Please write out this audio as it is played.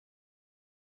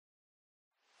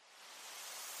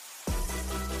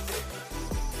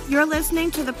You're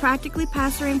listening to the Practically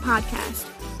Pastoring Podcast,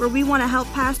 where we want to help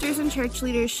pastors and church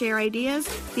leaders share ideas,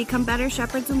 become better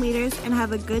shepherds and leaders, and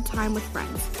have a good time with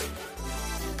friends.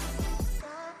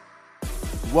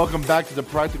 Welcome back to the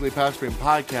Practically Pastoring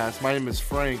Podcast. My name is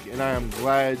Frank, and I am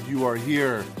glad you are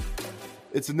here.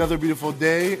 It's another beautiful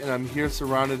day, and I'm here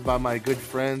surrounded by my good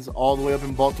friends all the way up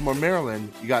in Baltimore, Maryland.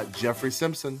 You got Jeffrey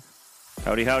Simpson.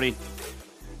 Howdy, howdy.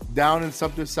 Down in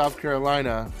Sumter, South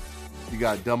Carolina, you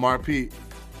got Delmar Pete.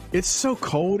 It's so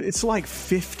cold. It's like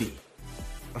 50.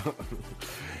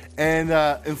 And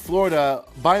in Florida,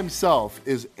 by himself,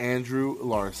 is Andrew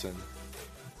Larson.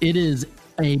 It is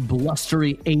a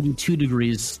blustery 82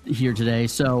 degrees here today.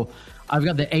 So I've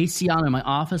got the AC on in my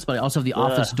office, but I also have the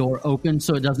office door open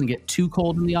so it doesn't get too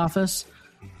cold in the office.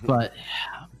 But,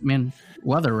 man,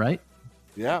 weather, right?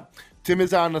 Yeah. Tim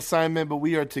is on assignment, but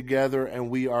we are together and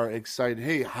we are excited.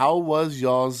 Hey, how was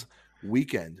y'all's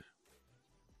weekend?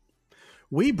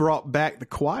 We brought back the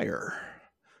choir.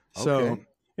 So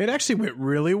it actually went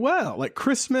really well. Like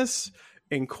Christmas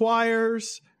and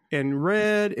choirs and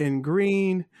red and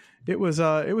green. It was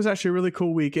actually a really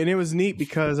cool week. And it was neat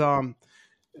because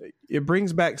it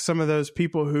brings back some of those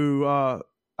people who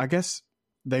I guess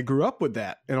they grew up with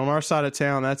that. And on our side of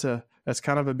town, that's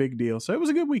kind of a big deal. So it was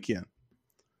a good weekend.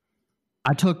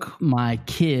 I took my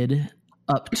kid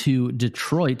up to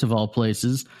Detroit, of all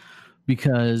places,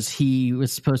 because he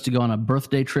was supposed to go on a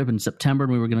birthday trip in September,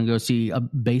 and we were going to go see a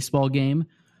baseball game.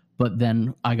 But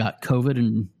then I got COVID,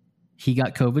 and he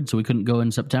got COVID, so we couldn't go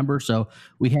in September. So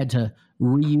we had to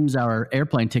reuse our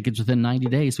airplane tickets within 90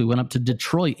 days. We went up to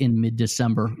Detroit in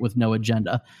mid-December with no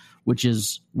agenda, which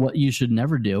is what you should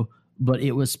never do. But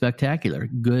it was spectacular.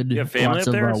 Good. You have family up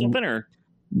there or something? Or?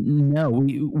 No,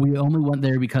 we only went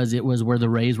there because it was where the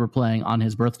Rays were playing on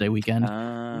his birthday weekend,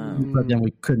 but then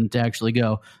we couldn't actually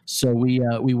go. So we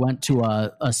went to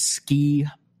a ski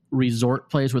resort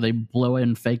place where they blow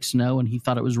in fake snow, and he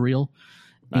thought it was real.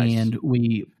 Nice. And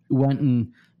we went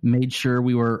and made sure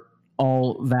we were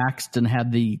all vaxxed and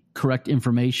had the correct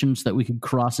information so that we could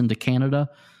cross into Canada.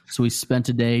 So we spent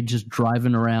a day just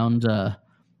driving around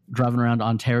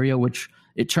Ontario, which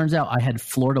it turns out I had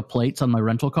Florida plates on my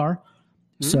rental car.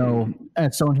 So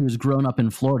as someone who's grown up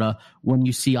in Florida, when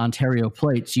you see Ontario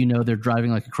plates, you know they're driving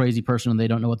like a crazy person and they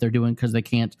don't know what they're doing because they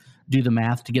can't do the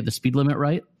math to get the speed limit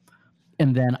right.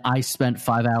 And then I spent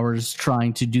 5 hours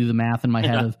trying to do the math in my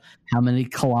head of how many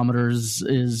kilometers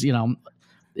is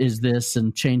this,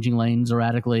 and changing lanes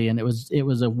erratically. And it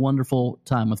was a wonderful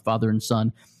time with father and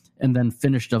son, and then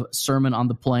finished a sermon on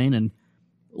the plane and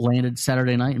landed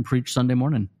Saturday night and preached Sunday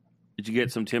morning. Did you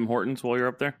get some Tim Hortons while you're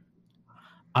up there?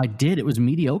 I did. It was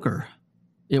mediocre.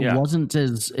 It wasn't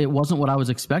what I was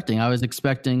expecting. I was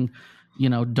expecting,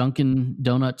 Dunkin'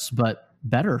 Donuts, but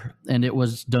better. And it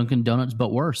was Dunkin' Donuts,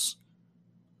 but worse.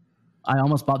 I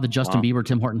almost bought the Justin Bieber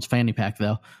Tim Hortons fanny pack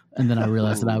though. And then I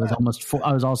realized that I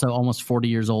was also almost 40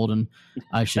 years old, and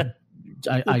I should,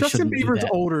 I Justin shouldn't Bieber's do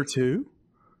that. older too.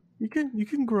 You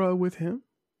can grow with him.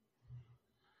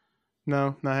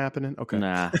 No, not happening. Okay.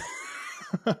 Nah.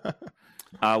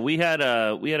 We had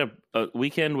a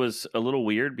weekend was a little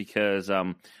weird because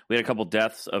we had a couple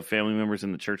deaths of family members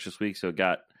in the church this week. So it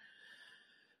got,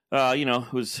 I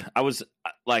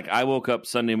woke up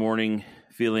Sunday morning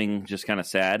feeling just kind of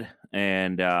sad,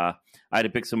 and I had to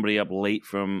pick somebody up late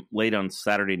on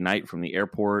Saturday night from the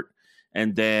airport,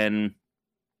 and then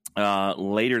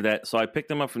so I picked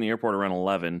them up from the airport around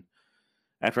 11.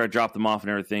 After I dropped them off and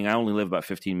everything, I only live about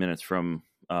 15 minutes from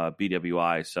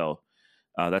BWI, so.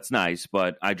 That's nice,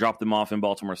 but I dropped them off in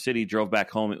Baltimore City, drove back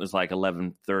home. It was like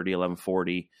 11:30,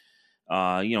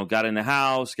 11:40. Got in the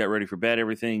house, got ready for bed,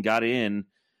 everything, got in.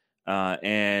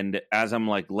 And as I'm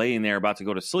like laying there about to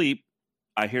go to sleep,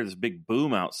 I hear this big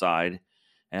boom outside.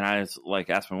 And I was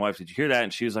like, asked my wife, did you hear that?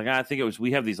 And she was like, I think it was,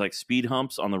 we have these like speed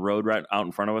humps on the road right out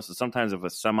in front of us. And sometimes if a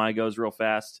semi goes real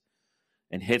fast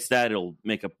and hits that, it'll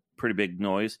make a pretty big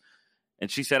noise. And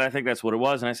she said, I think that's what it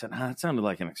was. And I said, that sounded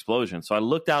like an explosion. So I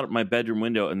looked out at my bedroom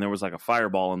window, and there was like a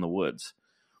fireball in the woods.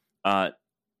 What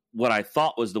I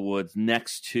thought was the woods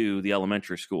next to the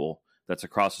elementary school that's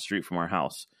across the street from our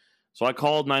house. So I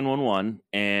called 911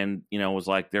 and, was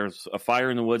like, there's a fire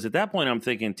in the woods. At that point, I'm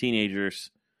thinking teenagers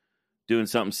doing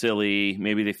something silly.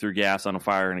 Maybe they threw gas on a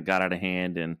fire and it got out of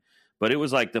hand. But it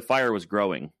was like the fire was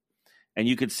growing. And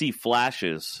you could see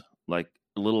flashes, like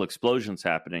little explosions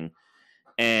happening.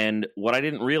 And what I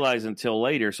didn't realize until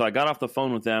later, so I got off the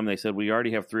phone with them. They said, we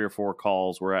already have 3 or 4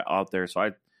 calls. We're out there. So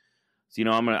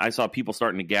I saw people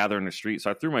starting to gather in the street. So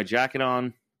I threw my jacket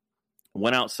on,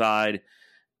 went outside,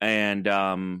 and,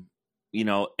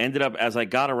 ended up, as I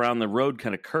got around the road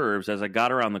kind of curves, as I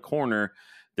got around the corner,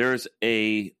 there's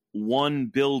a one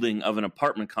building of an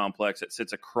apartment complex that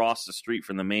sits across the street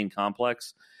from the main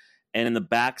complex. And in the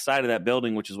back side of that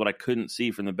building, which is what I couldn't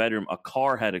see from the bedroom, a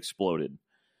car had exploded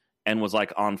and was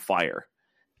like on fire.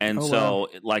 And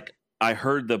like I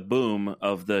heard the boom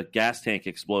of the gas tank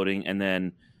exploding. And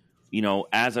then, you know,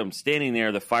 as I'm standing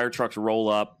there, the fire trucks roll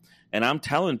up and I'm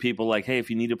telling people like, hey, if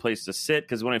you need a place to sit,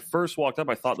 because when I first walked up,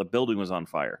 I thought the building was on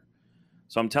fire.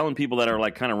 So I'm telling people that are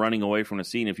like kind of running away from the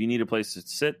scene, if you need a place to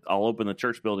sit, I'll open the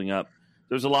church building up.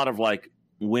 There's a lot of like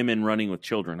women running with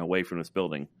children away from this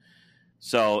building.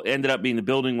 So it ended up being the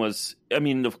building was, I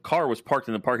mean, the car was parked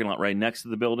in the parking lot right next to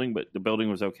the building, but the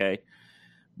building was okay.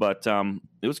 But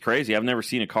it was crazy. I've never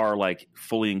seen a car like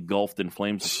fully engulfed in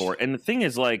flames before. And the thing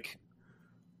is like,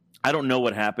 I don't know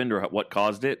what happened or what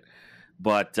caused it,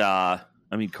 but I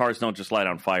mean, cars don't just light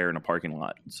on fire in a parking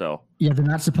lot. So yeah, they're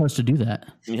not supposed to do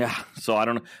that. Yeah. So I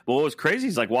don't know. But what was crazy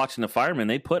is like watching the firemen,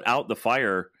 they put out the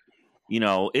fire, you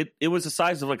know, it was the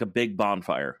size of like a big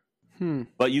bonfire.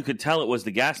 But you could tell it was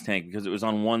the gas tank because it was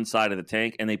on one side of the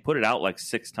tank and they put it out like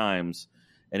 6 times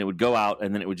and it would go out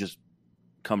and then it would just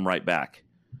come right back.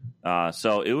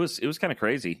 So it was kind of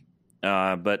crazy.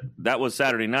 But that was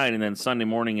Saturday night. And then Sunday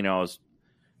morning, you know, I was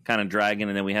kind of dragging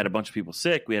and then we had a bunch of people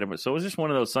sick. So it was just one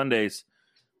of those Sundays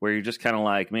where you're just kind of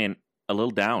like, man, a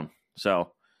little down.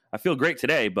 So I feel great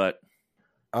today, but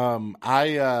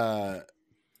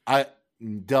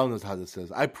Dell knows how this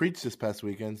is. I preached this past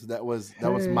weekend, so that was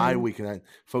my weekend.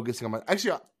 Focusing on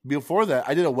actually before that,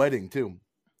 I did a wedding too.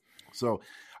 So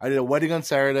I did a wedding on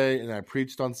Saturday and I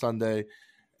preached on Sunday,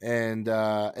 and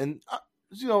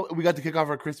you know, we got to kick off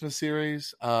our Christmas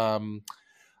series. I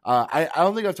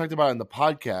don't think I've talked about it in the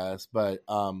podcast, but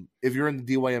if you're in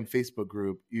the DYM Facebook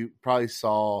group, you probably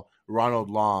saw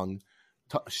Ronald Long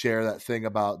share that thing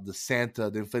about the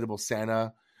inflatable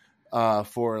Santa,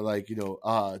 for like, you know,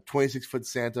 26-foot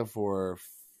Santa for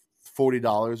 $40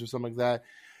 or something like that.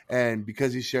 And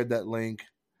because he shared that link,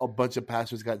 a bunch of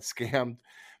pastors got scammed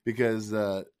because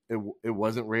it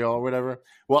wasn't real or whatever.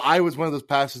 Well, I was one of those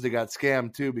pastors that got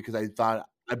scammed too because I thought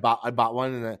I bought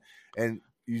one and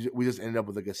we just ended up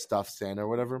with like a stuffed Santa or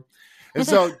whatever. And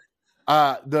so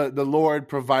the Lord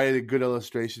provided a good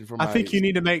illustration for my. I think you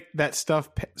need to make that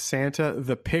stuffed Santa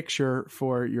the picture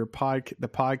for your the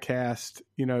podcast.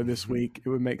 You know, this week it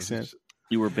would make sense.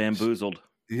 You were bamboozled.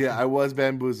 Yeah, I was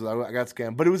bamboozled. I got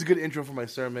scammed, but it was a good intro for my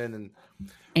sermon,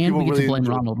 and we get to blame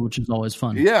Ronald, which is always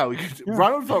fun. Yeah,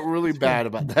 Ronald felt really bad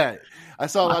about that. I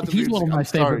saw a lot of. He's one of my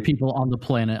favorite people on the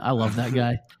planet. I love that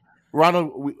guy.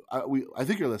 Ronald, I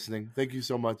think you're listening. Thank you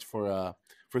so much for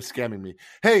scamming me.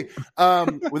 Hey,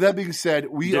 with that being said,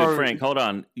 Frank, hold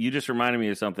on. You just reminded me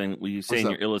of something. When you saying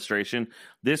your illustration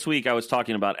this week, I was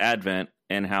talking about Advent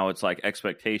and how it's like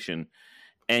expectation.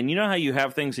 And you know how you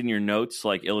have things in your notes,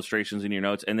 like illustrations in your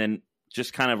notes, and then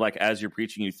just kind of like as you're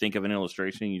preaching, you think of an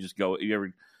illustration, and you just go.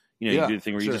 You do the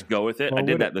thing where you just go with it. Well, I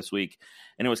did that this week,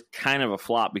 and it was kind of a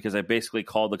flop because I basically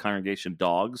called the congregation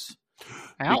dogs.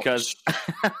 Ouch.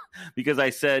 Because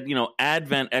I said, you know,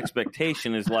 Advent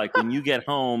expectation is like when you get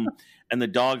home and the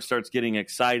dog starts getting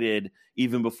excited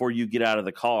even before you get out of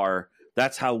the car.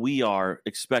 That's how we are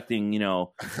expecting, you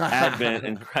know,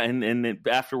 Advent. and then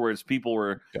afterwards, people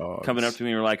were coming up to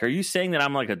me and were like, "Are you saying that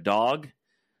I'm like a dog?"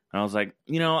 And I was like,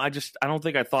 you know, I don't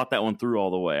think I thought that one through all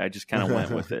the way. I just kind of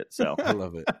went with it. So I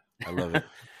love it.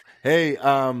 Hey,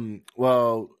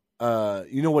 well,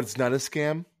 you know what's not a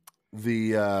scam?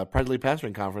 The Practically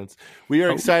Pastoring Conference. We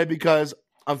are excited because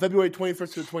on February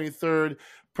 21st to the 23rd,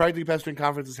 Practically Pastoring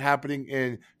Conference is happening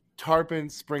in Tarpon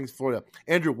Springs, Florida.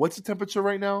 Andrew, what's the temperature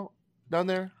right now down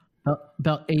there?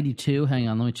 About 82. Hang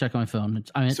on, let me check on my phone.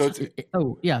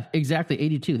 Oh, yeah, exactly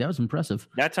 82. That was impressive.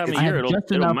 That time of year,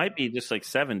 it might be just like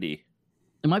 70.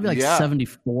 It might be like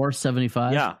 74,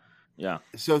 75. Yeah.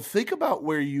 So think about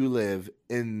where you live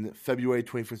in February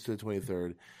 21st to the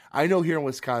 23rd. I know here in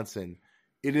Wisconsin,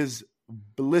 it is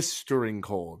blistering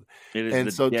cold. It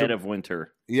is dead of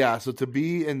winter. Yeah, so to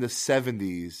be in the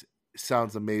 70s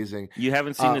sounds amazing. You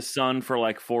haven't seen the sun for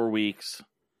like 4 weeks.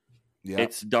 Yeah.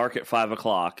 It's dark at 5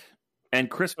 o'clock. And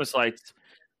Christmas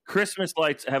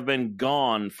lights have been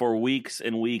gone for weeks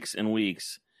and weeks and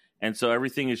weeks. And so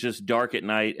everything is just dark at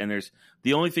night. And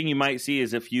the only thing you might see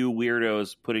is a few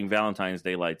weirdos putting Valentine's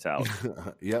Day lights out.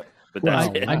 Yep. But that's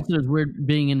it. I said it was weird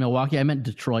being in Milwaukee. I meant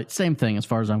Detroit. Same thing as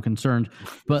far as I'm concerned.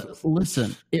 But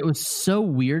listen, it was so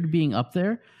weird being up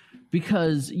there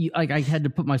because I had to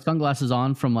put my sunglasses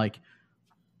on from like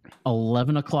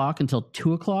 11 o'clock until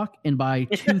 2 o'clock. And by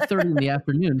 2:30 in the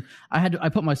afternoon, I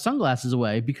put my sunglasses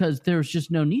away because there's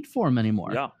just no need for them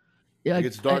anymore. Yeah.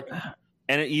 It's dark.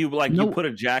 And you put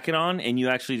a jacket on and you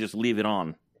actually just leave it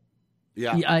on.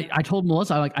 Yeah, I told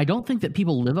Melissa, I don't think that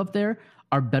people live up there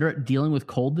are better at dealing with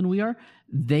cold than we are.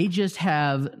 They just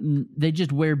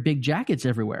wear big jackets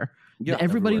everywhere. Yeah,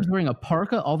 everybody was wearing a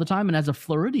parka all the time. And as a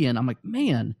Floridian, I'm like,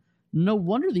 man, no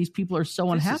wonder these people are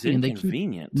so unhappy and they keep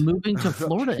moving to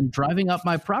Florida and driving up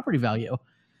my property value.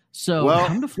 So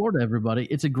come to Florida, everybody.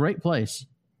 It's a great place.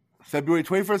 February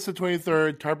 21st to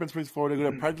 23rd, Tarpon Springs, Florida. Go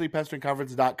to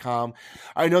practicallypastoringconference.com.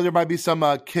 I know there might be some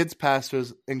kids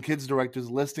pastors and kids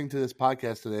directors listening to this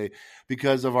podcast today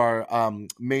because of our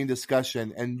main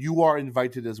discussion, and you are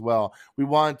invited as well.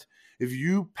 If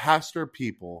you pastor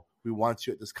people, we want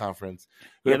you at this conference.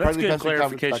 Yeah, that's good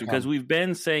clarification, because we've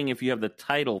been saying if you have the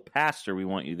title pastor, we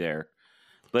want you there.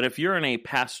 But if you're in a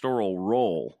pastoral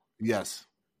role, yes,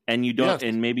 and you don't,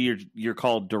 and maybe you're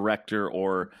called director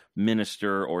or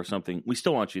minister or something, we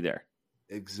still want you there.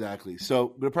 Exactly.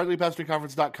 So go to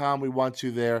practicallypastoringconference.com. We want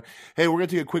you there. Hey, we're going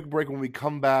to take a quick break. When we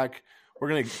come back, we're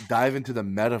going to dive into the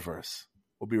metaverse.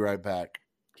 We'll be right back.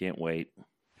 Can't wait.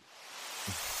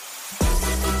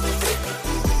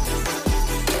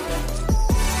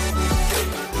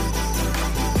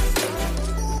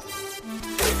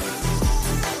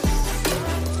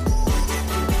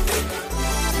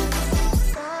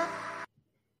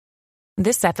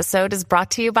 This episode is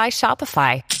brought to you by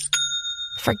Shopify.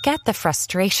 Forget the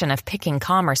frustration of picking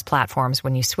commerce platforms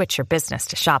when you switch your business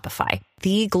to Shopify,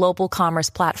 the global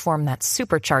commerce platform that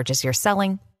supercharges your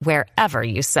selling wherever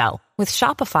you sell. With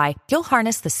Shopify, you'll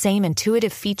harness the same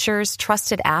intuitive features,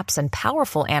 trusted apps, and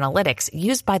powerful analytics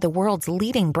used by the world's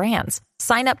leading brands.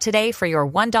 Sign up today for your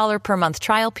 $1 per month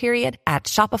trial period at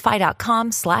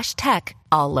shopify.com/tech,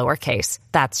 all lowercase.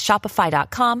 That's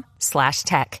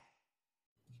shopify.com/tech.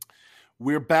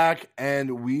 We're back,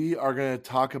 and we are going to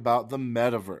talk about the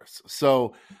metaverse.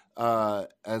 So,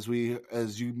 as you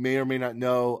may or may not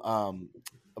know,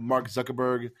 Mark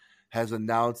Zuckerberg has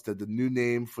announced that the new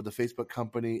name for the Facebook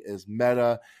company is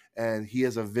Meta, and he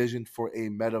has a vision for a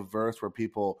metaverse where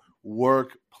people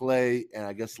work, play, and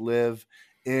I guess live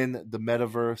in the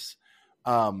metaverse.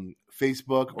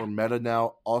 Facebook, or Meta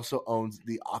now, also owns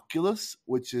the Oculus,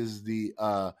 which is the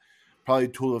probably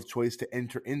tool of choice to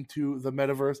enter into the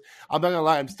metaverse. I'm not gonna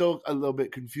lie, I'm still a little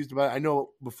bit confused about it. I know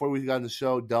before we got on the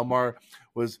show, Delmar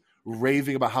was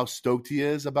raving about how stoked he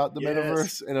is about the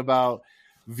metaverse and about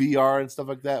VR and stuff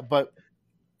like that. But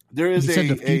there is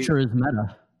the future is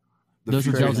Meta. Those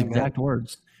are Dell's exact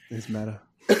words. It's Meta.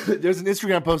 There's an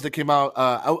Instagram post that came out,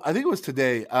 I think it was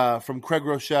today, from Craig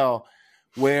Rochelle,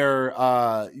 where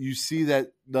you see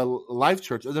that the Life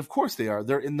Church, and of course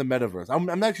they're in the metaverse.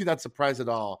 I'm actually not surprised at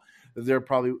all. They're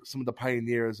probably some of the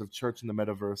pioneers of church in the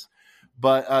metaverse.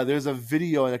 But there's a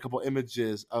video and a couple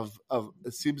images of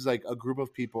it seems like a group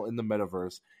of people in the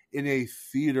metaverse in a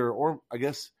theater, or I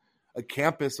guess a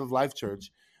campus of Life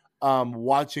Church,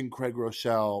 watching Craig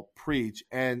Rochelle preach.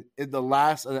 And in the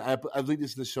last, and I've linked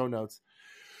this in the show notes,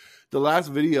 the last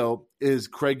video is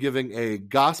Craig giving a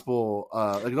gospel,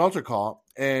 like an altar call,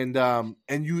 and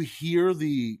you hear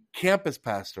the campus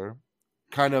pastor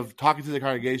kind of talking to the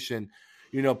congregation.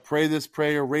 You know, pray this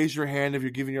prayer, raise your hand if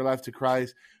you're giving your life to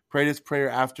Christ, pray this prayer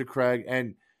after Craig.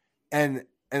 And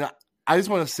I just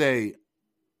want to say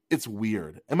it's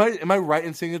weird. Am I right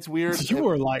in saying it's weird? You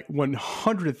are like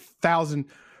 100,000.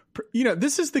 You know,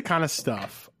 this is the kind of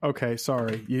stuff. Okay,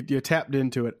 sorry. You tapped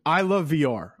into it. I love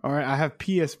VR. All right. I have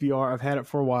PSVR. I've had it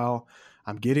for a while.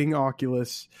 I'm getting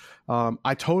Oculus.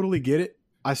 I totally get it.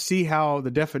 I see how the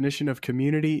definition of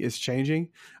community is changing.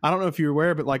 I don't know if you're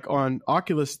aware, but like on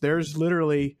Oculus, there's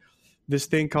literally this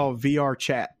thing called VR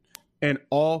chat. And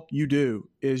all you do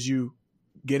is you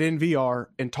get in VR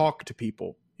and talk to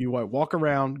people. You walk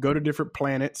around, go to different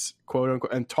planets, quote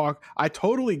unquote, and talk. I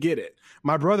totally get it.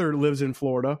 My brother lives in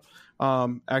Florida,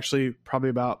 actually probably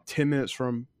about 10 minutes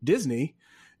from Disney.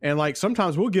 And like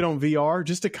sometimes we'll get on VR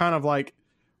just to kind of like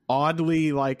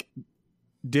oddly like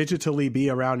digitally be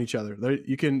around each other.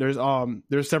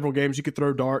 There's several games you could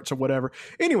throw darts or whatever.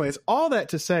 Anyways, all that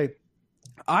to say,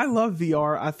 I love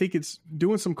VR. I think it's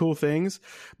doing some cool things,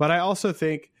 but I also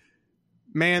think,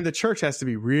 man, the church has to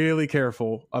be really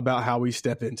careful about how we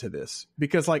step into this,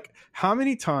 because like how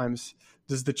many times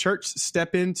does the church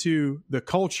step into the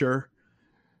culture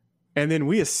and then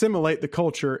we assimilate the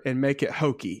culture and make it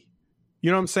hokey? You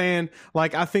know what I'm saying?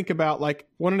 Like I think about like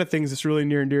one of the things that's really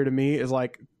near and dear to me is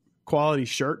like quality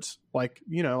shirts. Like,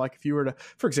 you know, like if you were to,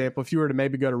 for example, if you were to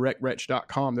maybe go to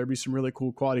recwretch.com, there'd be some really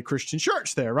cool quality Christian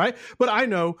shirts there, right? But I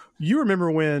know you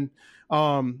remember when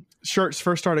shirts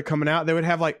first started coming out, they would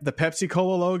have like the Pepsi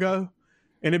Cola logo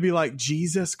and it'd be like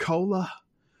Jesus Cola.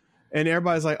 And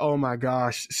everybody's like, oh my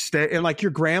gosh, and like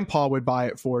your grandpa would buy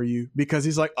it for you because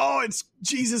he's like, oh, it's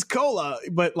Jesus Cola.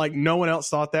 But like no one else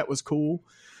thought that was cool.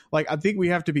 Like, I think we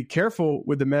have to be careful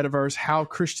with the metaverse, how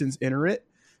Christians enter it,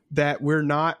 that we're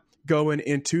not going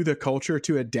into the culture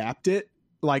to adapt it.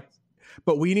 Like,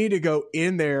 but we need to go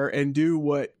in there and do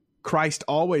what Christ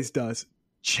always does,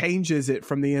 changes it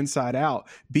from the inside out,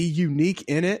 be unique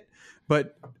in it.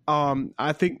 But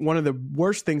I think one of the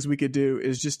worst things we could do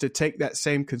is just to take that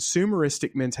same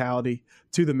consumeristic mentality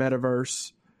to the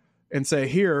metaverse and say,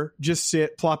 here, just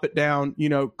sit, plop it down,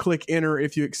 click enter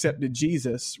if you accepted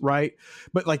Jesus, right?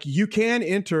 But like you can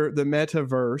enter the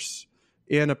metaverse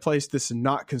in a place that's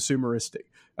not consumeristic.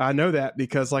 I know that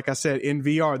because, like I said, in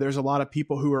VR, there's a lot of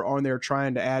people who are on there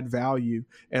trying to add value,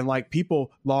 and like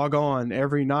people log on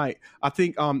every night. I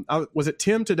think, was it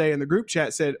Tim today in the group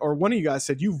chat said, or one of you guys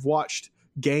said, you've watched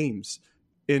games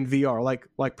in VR,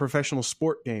 like professional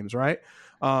sport games, right?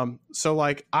 So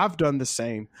like I've done the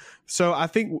same. So I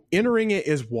think entering it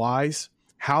is wise.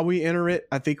 How we enter it,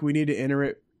 I think we need to enter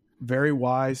it very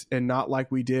wise and not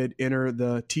like we did enter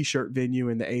the t-shirt venue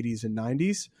in the 80s and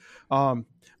 90s.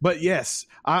 But yes,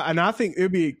 I think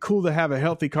it'd be cool to have a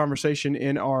healthy conversation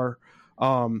in our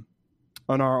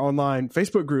on our online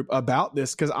Facebook group about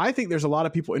this, because I think there's a lot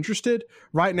of people interested.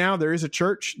 Right now, there is a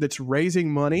church that's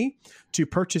raising money to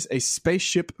purchase a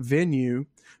spaceship venue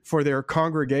for their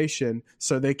congregation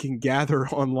so they can gather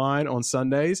online on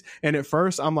Sundays. And at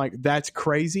first, I'm like, that's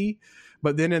crazy.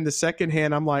 But then in the second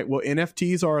hand, I'm like, well,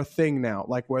 NFTs are a thing now,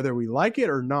 like whether we like it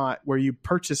or not, where you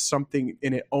purchase something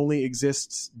and it only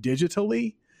exists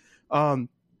digitally. And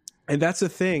that's a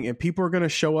thing. And people are going to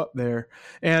show up there.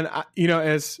 And,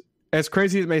 as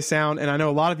crazy as it may sound, and I know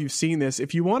a lot of you've seen this,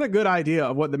 if you want a good idea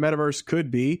of what the metaverse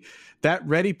could be, that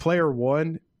Ready Player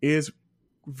One is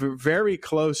very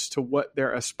close to what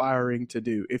they're aspiring to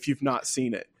do if you've not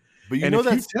seen it. But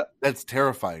that's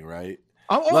terrifying, right?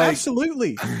 Oh,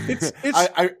 absolutely. It's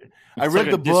I read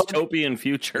like the book. Dystopian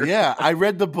future. Yeah, I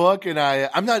read the book, and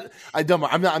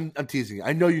I'm teasing.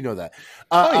 I know you know that.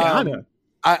 I know.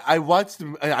 I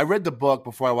read the book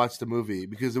before I watched the movie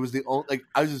because it was the only,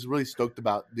 I was just really stoked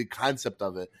about the concept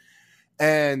of it.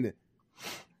 And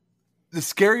the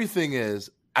scary thing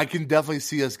is I can definitely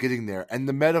see us getting there. And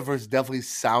the metaverse definitely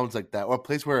sounds like that, or a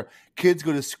place where kids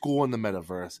go to school in the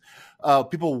metaverse.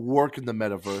 People work in the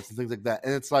metaverse and things like that.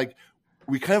 And it's like,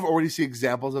 we kind of already see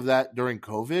examples of that during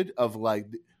COVID of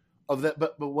that.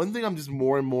 But one thing I'm just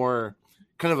more and more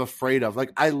kind of afraid of,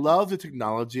 like, I love the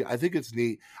technology. I think it's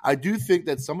neat. I do think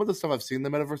that some of the stuff I've seen in the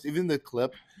metaverse, even the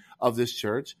clip of this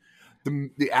church,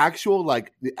 the actual,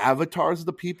 like, the avatars of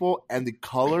the people and the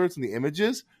colors and the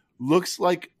images looks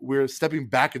like we're stepping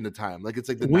back into time. Like, it's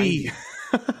like the 90s. You know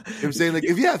what I'm saying? Like,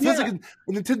 it feels like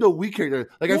a Nintendo Wii character.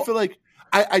 Like, I feel like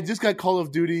I just got Call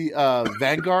of Duty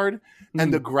Vanguard,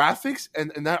 and the graphics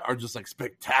and that are just, like,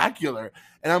 spectacular.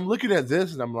 And I'm looking at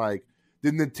this and I'm like,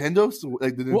 did Nintendo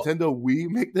Wii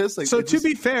make this? Like, so to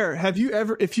be fair, have you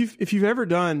ever, if you've ever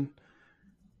done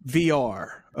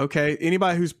VR, okay,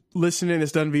 anybody who's listening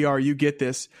has done VR, you get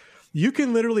this. You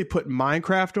can literally put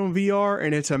Minecraft on VR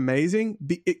and it's amazing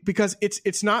because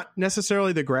it's not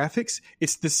necessarily the graphics,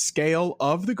 it's the scale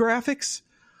of the graphics.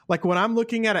 Like when I'm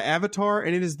looking at an avatar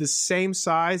and it is the same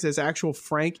size as actual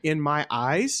Frank in my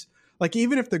eyes, like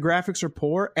even if the graphics are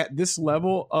poor at this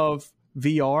level of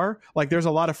VR, like there's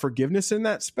a lot of forgiveness in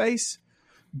that space.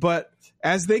 But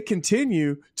as they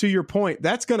continue, to your point,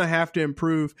 that's going to have to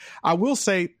improve. I will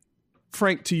say,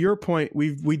 Frank, to your point,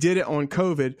 we did it on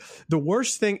COVID. The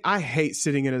worst thing, I hate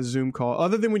sitting in a Zoom call,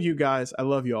 other than when you guys, I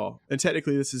love y'all. And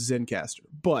technically this is Zencastr.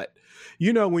 But,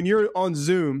 when you're on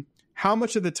Zoom, how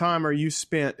much of the time are you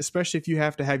spent, especially if you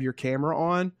have to have your camera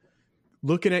on,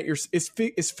 looking at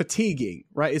it's fatiguing,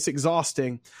 right? It's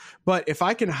exhausting. But if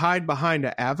I can hide behind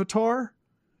an avatar,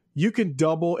 you can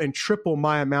double and triple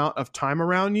my amount of time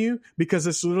around you because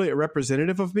it's literally a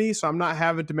representative of me. So I'm not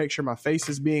having to make sure my face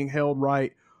is being held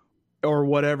right or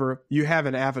whatever. You have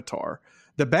an avatar.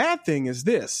 The bad thing is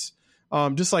this,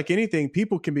 just like anything,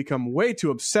 people can become way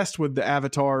too obsessed with the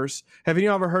avatars. Have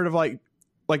you ever heard of like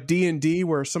D&D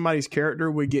where somebody's character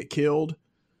would get killed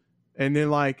and then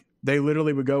like they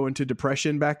literally would go into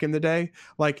depression back in the day?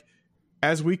 Like,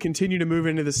 as we continue to move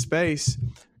into this space,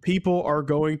 people are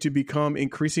going to become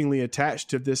increasingly attached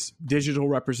to this digital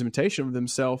representation of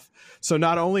themselves. So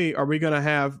not only are we going to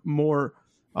have more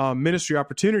ministry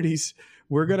opportunities,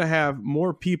 we're going to have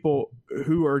more people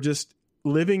who are just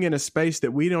living in a space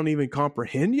that we don't even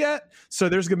comprehend yet. So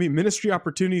there's going to be ministry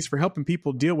opportunities for helping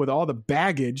people deal with all the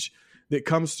baggage that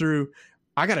comes through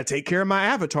I got to take care of my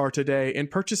avatar today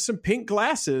and purchase some pink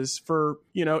glasses for,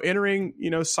 entering,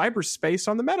 cyberspace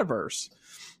on the metaverse.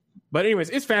 But anyways,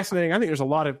 it's fascinating. I think there's a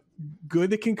lot of good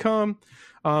that can come,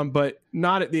 but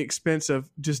not at the expense of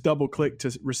just double click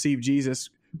to receive Jesus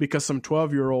because some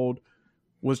 12-year-old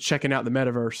was checking out the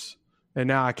metaverse. And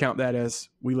now I count that as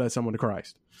we led someone to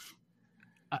Christ.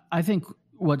 I think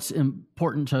what's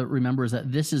important to remember is that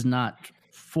this is not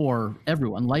for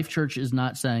everyone. Life Church is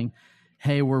not saying,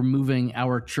 hey, we're moving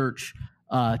our church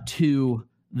to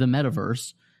the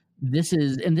metaverse. This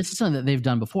is something that they've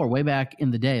done before, way back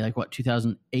in the day, like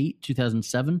 2008,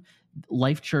 2007.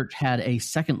 Life Church had a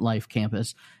Second Life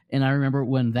campus, and I remember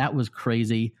when that was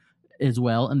crazy as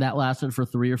well, and that lasted for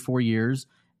 3 or 4 years.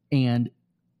 And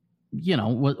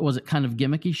was it kind of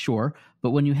gimmicky? Sure,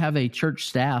 but when you have a church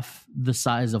staff the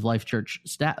size of Life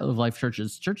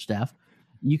Church's church staff,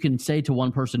 you can say to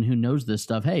one person who knows this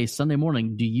stuff, hey, Sunday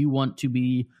morning, do you want to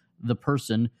be the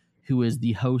person who is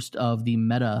the host of the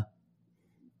Meta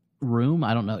room?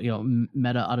 I don't know,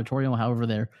 Meta auditorium, however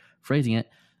they're phrasing it.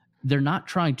 They're not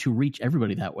trying to reach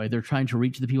everybody that way. They're trying to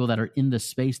reach the people that are in the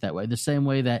space that way. The same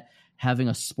way that having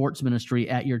a sports ministry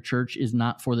at your church is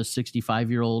not for the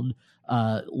 65-year-old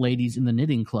ladies in the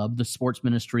knitting club. The sports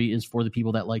ministry is for the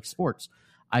people that like sports.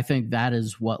 I think that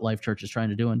is what Life Church is trying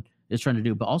to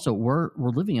do. But also, we're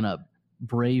living in a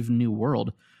brave new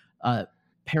world.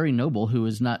 Perry Noble, who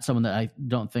is not someone that I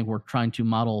don't think we're trying to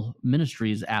model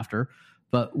ministries after,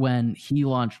 but when he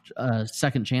launched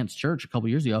Second Chance Church a couple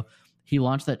years ago, he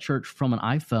launched that church from an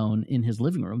iPhone in his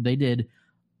living room. They did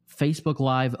Facebook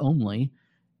Live only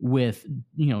with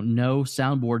no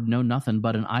soundboard, no nothing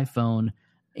but an iPhone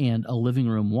and a living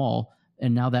room wall.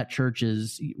 And now that church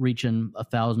is reaching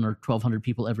 1,000 or 1,200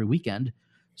 people every weekend.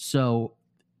 So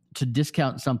to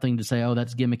discount something to say, oh,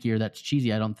 that's gimmicky or that's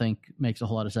cheesy, I don't think makes a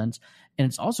whole lot of sense. And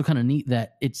it's also kind of neat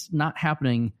that it's not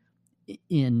happening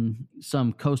in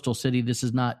some coastal city. This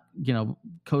is not,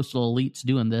 coastal elites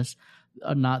doing this,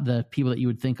 not the people that you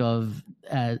would think of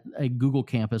at a Google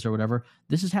campus or whatever.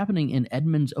 This is happening in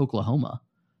Edmonds, Oklahoma.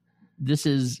 This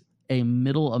is a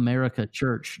middle America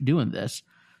church doing this.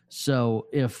 So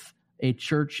if a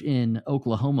church in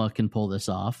Oklahoma can pull this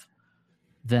off,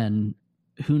 then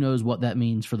who knows what that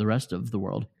means for the rest of the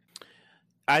world.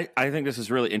 I think this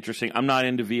is really interesting. I'm not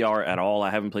into VR at all. I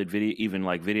haven't played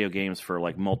video games for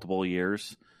multiple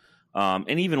years.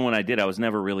 And even when I did, I was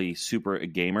never really super a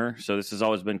gamer. So this has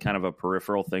always been kind of a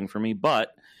peripheral thing for me.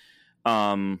 But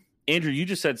Andrew, you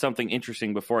just said something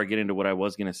interesting before I get into what I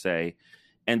was going to say.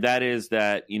 And that is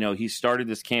that, he started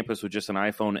this campus with just an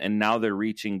iPhone and now they're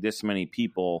reaching this many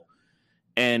people.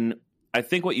 And I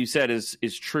think what you said is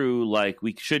true.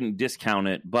 We shouldn't discount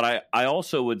it. But I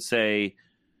also would say,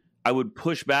 I would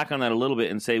push back on that a little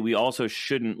bit and say we also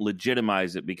shouldn't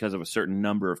legitimize it because of a certain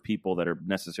number of people that are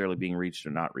necessarily being reached or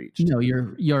not reached. No,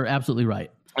 you're absolutely right.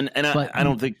 And I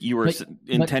don't think you were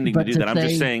intending to do that. I'm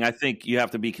just saying I think you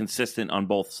have to be consistent on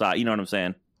both sides. You know what I'm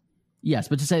saying? Yes,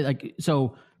 but to say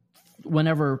so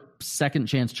whenever Second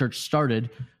Chance Church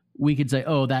started, we could say,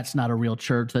 oh, that's not a real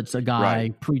church. That's a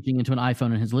guy preaching into an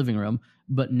iPhone in his living room.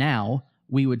 But now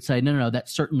we would say, no,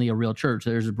 that's certainly a real church.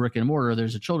 There's a brick and mortar.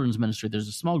 There's a children's ministry. There's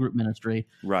a small group ministry.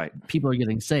 Right. People are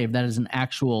getting saved. That is an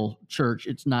actual church.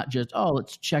 It's not just,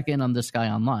 let's check in on this guy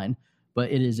online,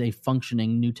 but it is a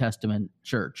functioning New Testament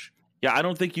church. Yeah, I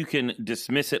don't think you can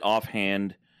dismiss it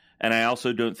offhand. And I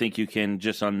also don't think you can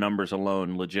just on numbers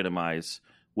alone legitimize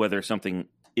whether something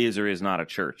is or is not a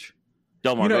church.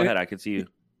 Delmar, go ahead. I can see you.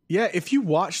 Yeah, if you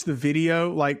watch the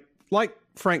video, like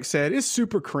Frank said, it's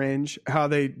super cringe how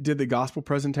they did the gospel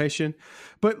presentation.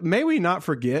 But may we not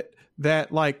forget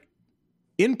that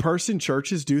in-person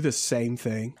churches do the same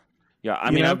thing. Yeah,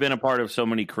 I mean, I've been a part of so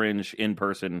many cringe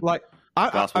in-person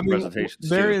gospel presentations.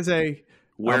 There is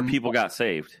where people got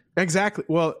saved. Exactly.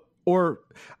 Well, or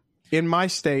in my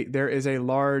state, there is a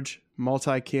large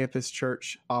multi-campus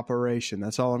church operation.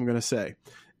 That's all I'm going to say.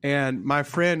 And my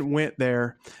friend went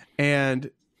there,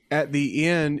 and at the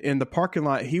end in the parking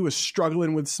lot, he was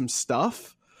struggling with some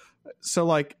stuff.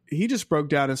 So he just broke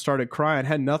down and started crying.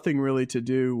 Had nothing really to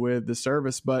do with the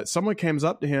service, but someone comes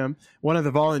up to him. One of the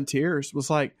volunteers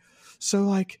was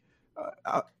so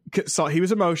he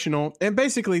was emotional and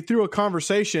basically through a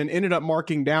conversation ended up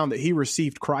marking down that he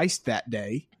received Christ that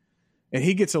day. And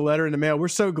he gets a letter in the mail. We're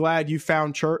so glad you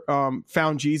found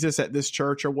Jesus at this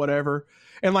church or whatever.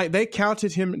 And they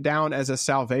counted him down as a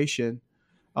salvation.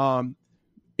 And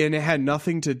it had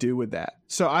nothing to do with that.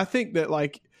 So I think that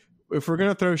if we're going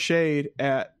to throw shade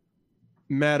at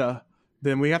Meta,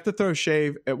 then we have to throw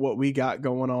shade at what we got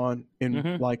going on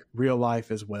in real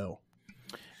life as well.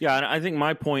 Yeah. And I think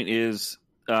my point is,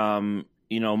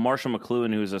 Marshall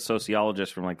McLuhan, who's a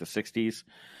sociologist from like the 60s,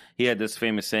 he had this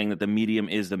famous saying that the medium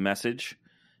is the message.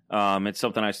 It's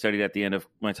something I studied at the end of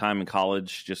my time in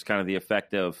college, just kind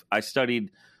of I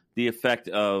studied the effect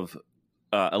of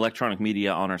electronic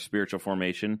media on our spiritual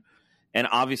formation. And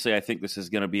obviously, I think this is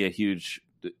going to be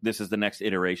this is the next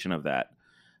iteration of that.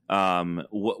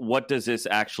 What does this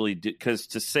actually do? Because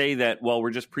to say that, well,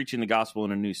 we're just preaching the gospel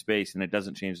in a new space and it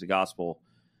doesn't change the gospel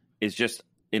is just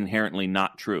inherently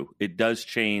not true. It does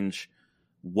change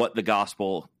what the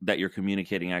gospel that you're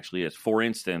communicating actually is. For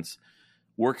instance,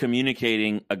 we're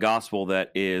communicating a gospel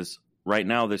that is right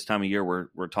now, this time of year,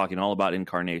 we're talking all about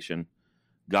incarnation,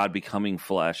 God becoming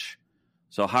flesh.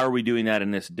 So how are we doing that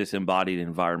in this disembodied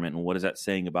environment? And what is that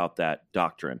saying about that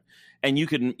doctrine? And you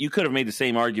could have made the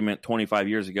same argument 25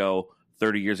 years ago,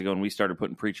 30 years ago, when we started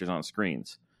putting preachers on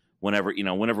screens. Whenever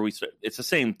it's the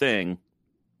same thing.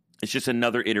 It's just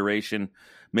another iteration.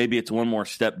 Maybe it's one more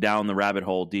step down the rabbit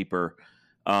hole deeper.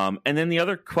 And then the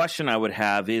other question I would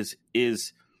have is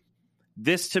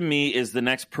this to me is the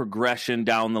next progression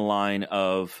down the line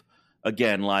of,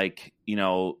 again, like,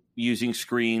 using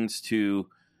screens to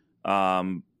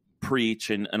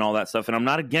preach and all that stuff. And I'm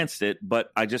not against it,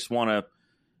 but I just want to,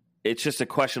 it's just a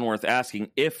question worth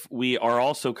asking. If we are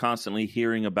also constantly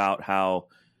hearing about how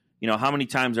many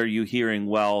times are you hearing,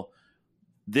 well,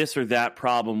 this or that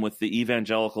problem with the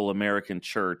evangelical American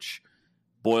church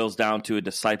boils down to a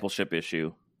discipleship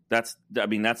issue. That's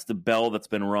the bell that's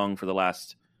been rung for the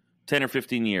last 10 or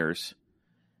 15 years.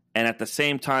 And at the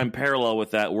same time, parallel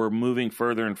with that, we're moving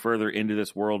further and further into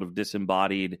this world of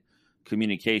disembodied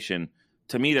communication.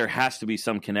 To me, there has to be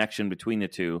some connection between the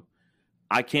two.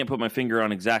 I can't put my finger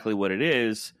on exactly what it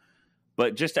is,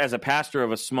 but just as a pastor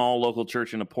of a small local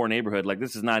church in a poor neighborhood, like,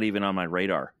 this is not even on my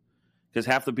radar. Because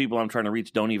half the people I'm trying to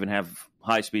reach don't even have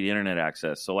high-speed internet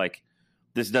access. So, like,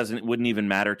 this wouldn't even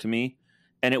matter to me,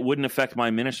 and it wouldn't affect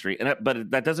my ministry.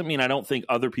 But that doesn't mean I don't think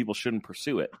other people shouldn't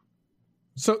pursue it,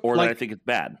 or that I think it's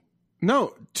bad.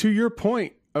 No, to your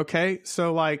point, okay?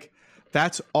 So, like,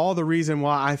 that's all the reason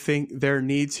why I think there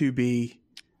need to be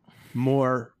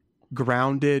more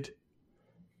grounded,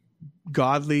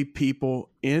 godly people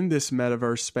in this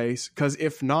metaverse space. Because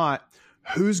if not,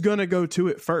 who's going to go to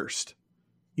it first?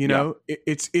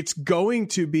 It's going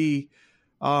to be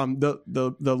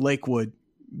the Lakewood,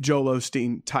 Joel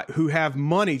Osteen type, who have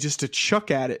money just to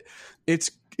chuck at it.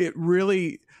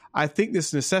 I think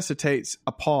this necessitates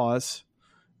a pause,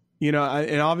 and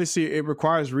obviously it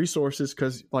requires resources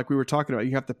because, like we were talking about,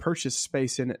 you have to purchase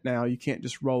space in it now. You can't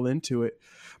just roll into it.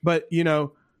 But,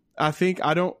 I think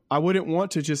I wouldn't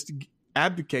want to just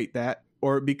abdicate that,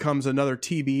 or it becomes another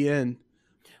TBN.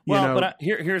 But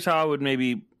here's how I would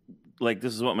maybe, like,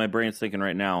 this is what my brain's thinking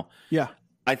right now. Yeah.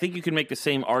 I think you can make the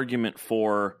same argument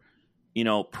for,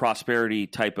 prosperity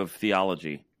type of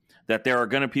theology, that there are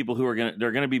going to be people who are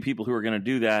going to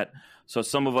do that. So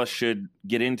some of us should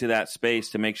get into that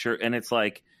space to make sure. And it's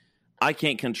like, I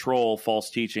can't control false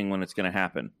teaching when it's going to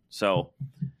happen. So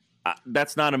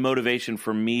that's not a motivation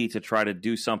for me to try to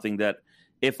do something that,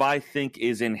 if I think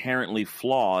is inherently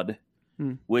flawed,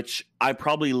 which I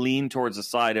probably lean towards the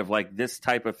side of, like, this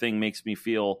type of thing makes me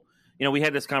feel, we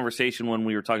had this conversation when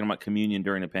we were talking about communion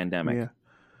during the pandemic,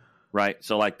 right?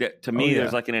 So, like, to me,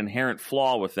 there's like an inherent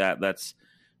flaw with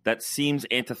that seems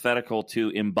antithetical to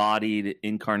embodied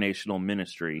incarnational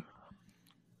ministry.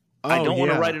 I don't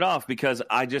want to write it off because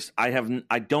I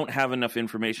don't have enough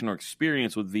information or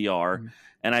experience with VR,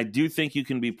 and I do think you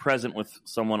can be present with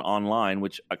someone online,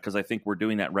 because I think we're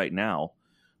doing that right now.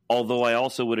 Although I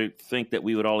also would think that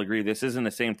we would all agree this isn't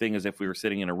the same thing as if we were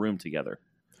sitting in a room together.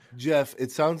 Jeff,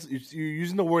 it sounds you're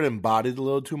using the word embodied a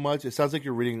little too much. It sounds like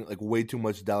you're reading, like, way too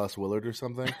much Dallas Willard or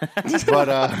something.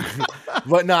 But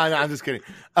no, I'm just kidding.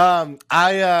 I'm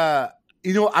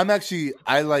actually,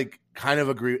 kind of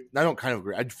agree. I don't kind of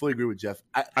agree. I fully agree with Jeff.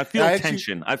 I feel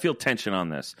tension. I feel tension on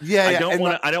this. Yeah,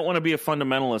 I don't want to be a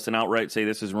fundamentalist and outright say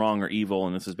this is wrong or evil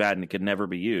and this is bad and it could never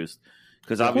be used,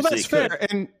 because obviously that's fair.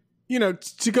 And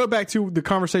to go back to the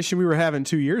conversation we were having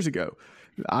 2 years ago,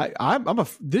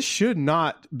 this should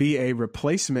not be a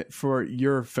replacement for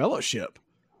your fellowship.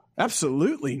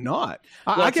 Absolutely not.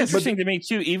 Well, it's interesting to me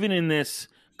too. Even in this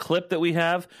clip that we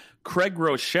have, Craig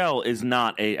Rochelle is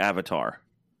not a avatar.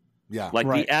 Yeah,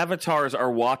 the avatars are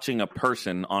watching a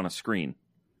person on a screen.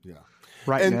 Yeah,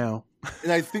 now.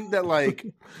 And I think that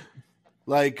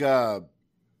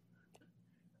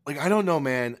I don't know,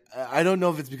 man. I don't know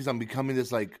if it's because I'm becoming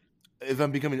this, if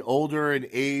I'm becoming older in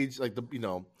age,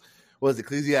 what is it?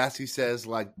 Ecclesiastes says,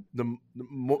 like, the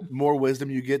more wisdom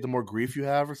you get, the more grief you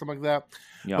have, or something like that.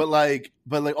 Yeah.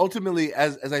 But ultimately,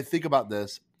 as I think about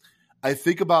this, I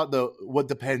think about what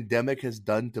the pandemic has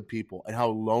done to people and how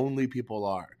lonely people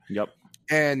are. Yep.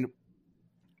 And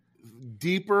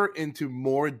deeper into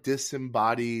more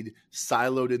disembodied,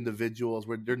 siloed individuals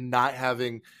where they're not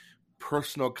having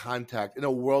personal contact in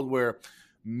a world where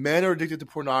men are addicted to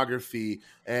pornography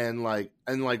and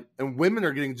women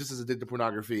are getting just as addicted to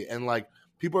pornography, and like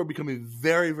people are becoming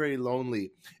very, very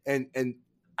lonely, and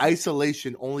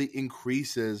isolation only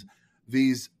increases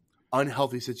these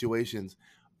unhealthy situations,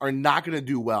 are not going to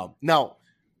do well. Now,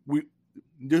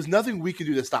 there's nothing we can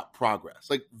do to stop progress.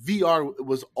 Like VR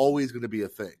was always going to be a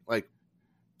thing. Like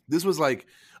this was like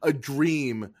a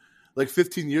dream. Like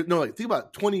 15 years, no, like think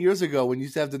about 20 years ago when you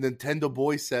used to have the Nintendo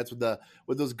Boy sets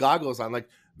with those goggles on. Like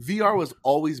VR was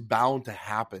always bound to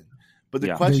happen. But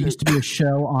the question there used to be a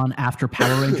show on after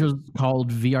Power Rangers called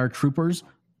VR Troopers.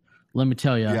 Let me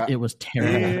tell you, it was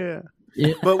terrible.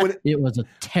 Yeah. It was a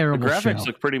terrible show. The graphics show.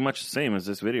 look pretty much the same as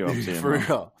this video I'm seeing. For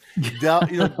real.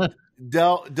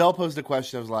 Dell posed the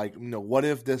question of like, what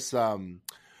if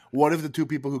the two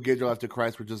people who gave their life to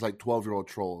Christ were just like 12-year-old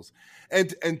trolls?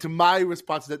 And to my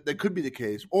response, that could be the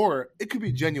case, or it could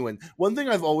be genuine. One thing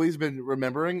I've always been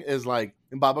remembering is like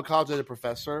in Bible college, I had a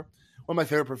professor, one of my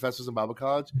favorite professors in Bible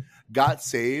college, got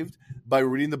saved by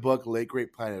reading the book Late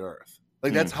Great Planet Earth.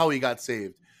 Like that's how he got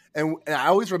saved. And I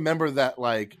always remember that,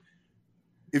 like,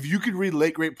 if you could read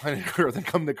Late Great Planet Earth and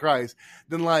come to Christ,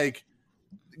 then like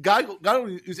God will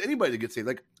use anybody to get saved.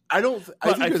 Like I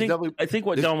think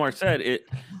what Delmar said,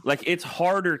 it's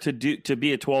harder to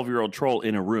be a 12-year-old troll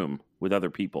in a room with other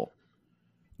people.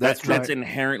 That's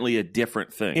inherently a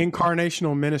different thing.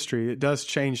 Incarnational ministry, it does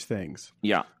change things.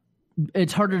 Yeah.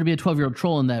 It's harder to be a 12-year-old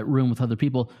troll in that room with other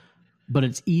people, but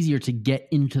it's easier to get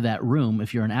into that room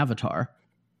if you're an avatar.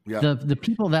 Yeah. The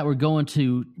people that were going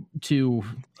to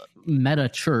Meta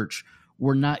Church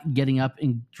were not getting up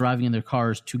and driving in their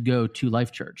cars to go to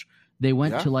Life Church. They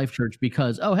went to Life Church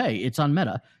because, oh, hey, it's on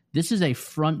Meta. This is a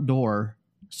front door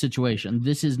situation.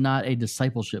 This is not a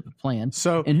discipleship plan.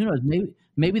 So, and who knows?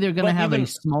 Maybe they're going to have a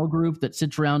small group that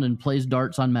sits around and plays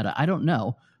darts on Meta. I don't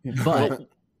know, but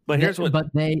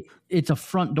it's a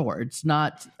front door. It's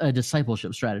not a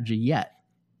discipleship strategy yet.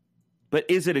 But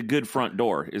is it a good front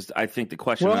door? Is I think the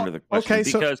question under the question. Okay,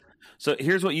 because so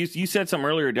here's what you said something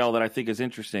earlier, Del, that I think is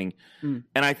interesting. And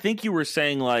I think you were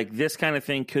saying like this kind of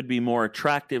thing could be more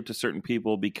attractive to certain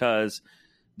people because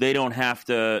they don't have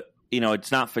to,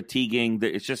 it's not fatiguing.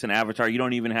 It's just an avatar. You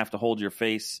don't even have to hold your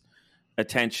face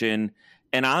attention.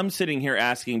 And I'm sitting here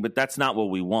asking, but that's not what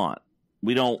we want.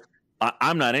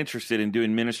 I'm not interested in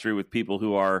doing ministry with people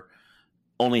who are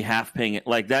only half paying it.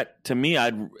 Like that, to me,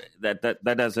 that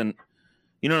doesn't.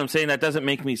 You know what I'm saying? That doesn't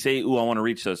make me say, "Ooh, I want to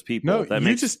reach those people." No,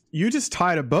 you just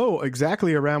tied a bow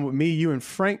exactly around with me, you, and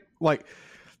Frank. Like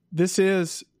this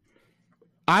is,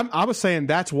 I was saying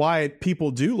that's why people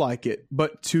do like it,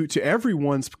 but to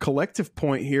everyone's collective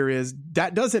point here is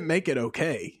that doesn't make it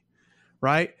okay,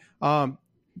 right?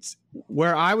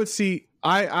 Where I would see,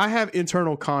 I have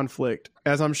internal conflict,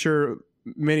 as I'm sure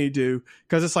many do,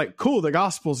 because it's like, cool, the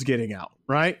gospel's getting out,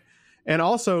 right? And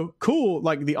also, cool,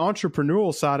 like the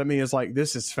entrepreneurial side of me is like,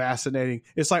 this is fascinating.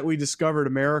 It's like we discovered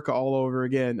America all over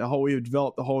again. We've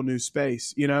developed a whole new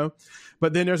space,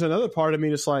 But then there's another part of me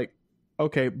that's like,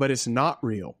 okay, but it's not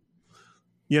real,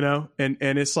 And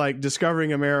it's like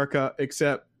discovering America,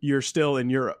 except you're still in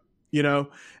Europe,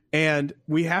 And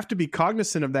we have to be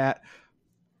cognizant of that.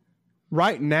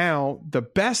 Right now, the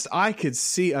best I could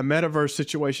see a metaverse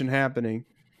situation happening,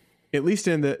 at least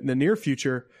in the near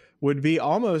future, would be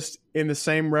almost in the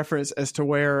same reference as to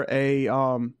where a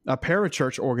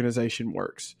parachurch organization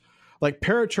works. Like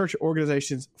parachurch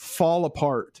organizations fall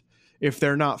apart if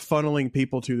they're not funneling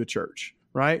people to the church,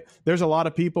 right? There's a lot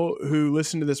of people who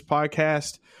listen to this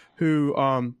podcast who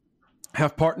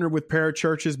have partnered with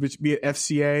parachurches, be it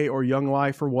FCA or Young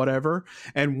Life or whatever.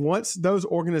 And once those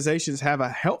organizations have a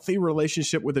healthy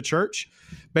relationship with the church,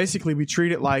 basically we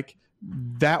treat it like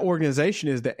that organization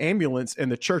is the ambulance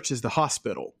and the church is the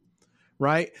hospital.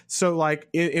 Right. So like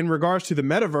in regards to the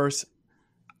metaverse,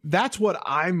 that's what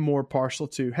I'm more partial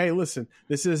to. Hey, listen,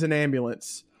 this is an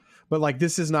ambulance, but like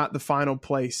this is not the final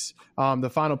place. The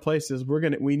final place is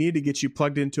we need to get you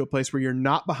plugged into a place where you're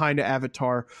not behind an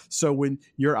avatar. So when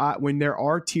there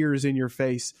are tears in your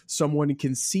face, someone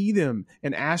can see them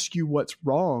and ask you what's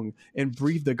wrong and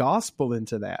breathe the gospel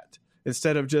into that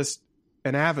instead of just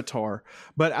an avatar.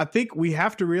 But I think we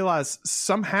have to realize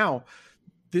somehow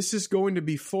this is going to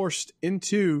be forced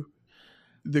into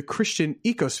the Christian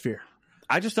ecosphere.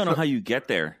 I just don't know how you get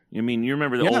there. I mean, you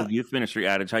remember the old youth ministry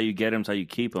adage, how you get them is how you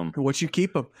keep them. What you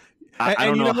keep them. I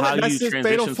don't know how you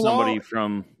transition somebody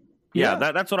from Yeah,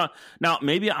 that's what now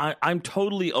maybe I'm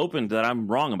totally open that I'm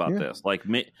wrong about this. Like,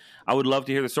 I would love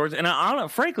to hear the stories.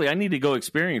 And frankly, I need to go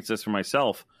experience this for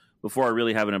myself before I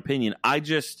really have an opinion. I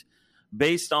just,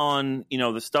 based on,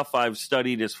 the stuff I've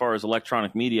studied as far as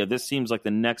electronic media, this seems like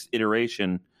the next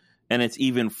iteration, and it's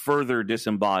even further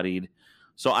disembodied.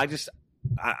 So I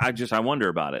wonder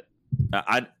about it.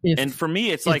 And for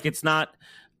me, it's like,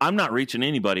 I'm not reaching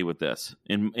anybody with this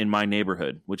in my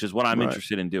neighborhood, which is what I'm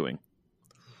interested in doing.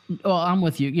 Well, I'm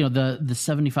with you. The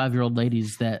 75-year-old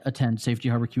ladies that attend Safety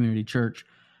Harbor Community Church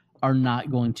are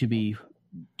not going to be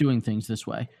doing things this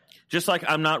way. Just like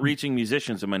I'm not reaching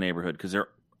musicians in my neighborhood because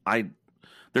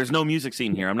there's no music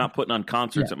scene here. I'm not putting on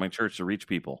concerts at my church to reach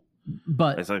people.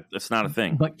 But it's not a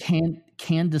thing. But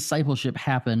can discipleship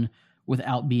happen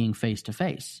without being face to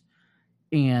face?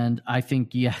 And I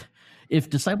think if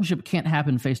discipleship can't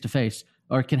happen face to face,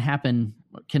 or cannot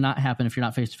happen if you're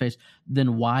not face to face,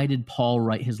 then why did Paul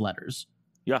write his letters?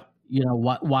 Yeah.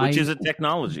 Why? Which is a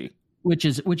technology. Which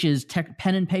is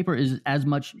pen and paper is as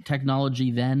much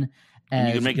technology then as and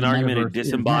you can make an argument it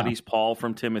disembodies Paul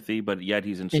from Timothy, but yet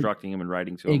he's instructing him and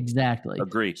writing to him. Exactly.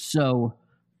 Agree. So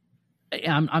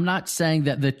I'm not saying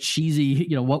that the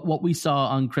cheesy, what we saw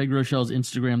on Craig Rochelle's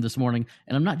Instagram this morning,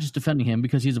 and I'm not just defending him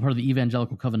because he's a part of the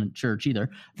Evangelical Covenant Church either,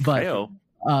 but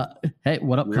hey,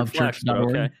 what up,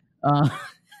 covchurch.org.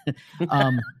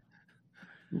 Okay.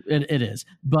 It is.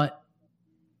 But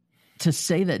to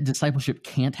say that discipleship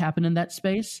can't happen in that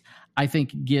space, I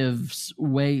think gives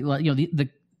way,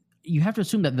 you have to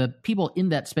assume that the people in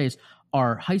that space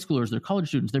are high schoolers, they're college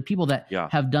students, they're people that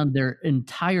have done their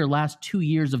entire last 2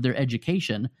 years of their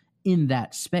education in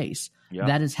that space. Yeah.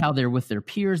 That is how they're with their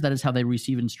peers. That is how they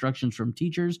receive instructions from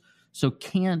teachers. So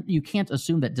you can't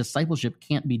assume that discipleship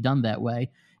can't be done that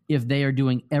way if they are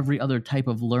doing every other type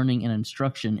of learning and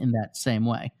instruction in that same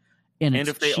way. And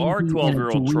if they are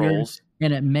 12-year-old trolls.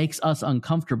 And it makes us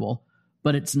uncomfortable,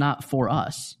 but it's not for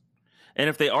us. And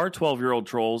if they are 12-year-old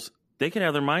trolls, they can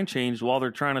have their mind changed while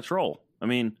they're trying to troll. I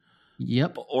mean,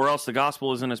 yep. Or else the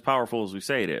gospel isn't as powerful as we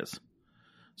say it is.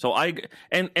 So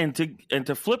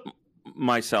to flip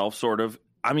myself, sort of,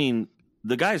 I mean,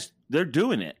 the guys, they're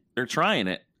doing it. They're trying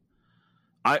it.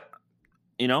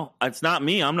 It's not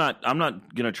me. I'm not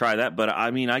going to try that, but I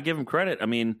mean, I give them credit. I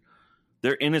mean,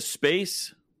 they're in a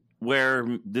space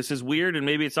where this is weird and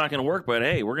maybe it's not going to work, but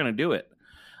hey, we're going to do it.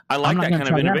 I like that kind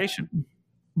of innovation. That,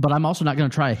 but I'm also not going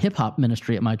to try a hip hop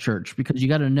ministry at my church because you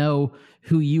got to know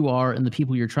who you are and the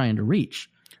people you're trying to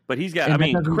reach. But he's got,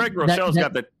 Craig Rochelle's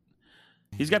got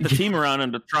the team around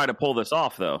him to try to pull this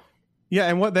off though. Yeah.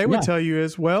 And what they would tell you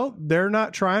is, well, they're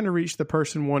not trying to reach the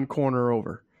person one corner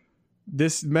over.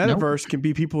 This metaverse can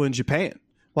be people in Japan.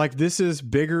 Like, this is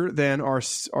bigger than our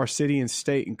city and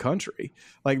state and country.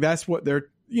 Like, that's what they're,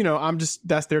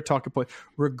 that's their talking point.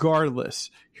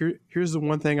 Regardless, here's the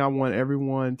one thing I want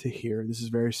everyone to hear. This is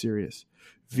very serious.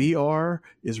 VR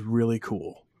is really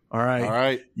cool. All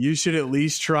right. You should at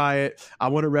least try it. I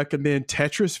want to recommend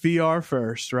Tetris VR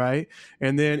first, right?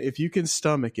 And then if you can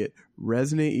stomach it,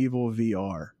 Resident Evil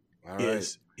VR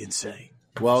is insane.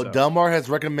 Well, Delmar has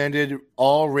recommended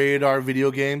all Radar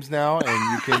video games now,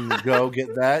 and you can go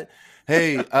get that.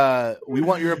 Hey, we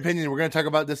want your opinion. We're going to talk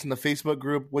about this in the Facebook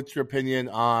group. What's your opinion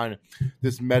on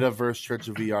this Metaverse Church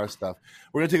of VR stuff?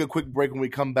 We're going to take a quick break. When we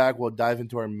come back, we'll dive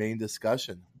into our main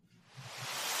discussion.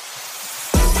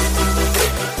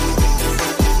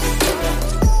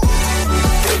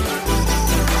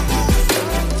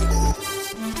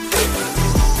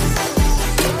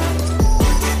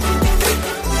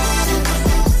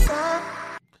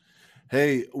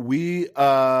 Hey, we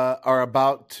are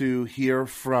about to hear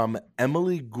from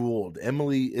Emily Gould.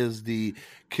 Emily is the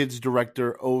kids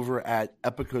director over at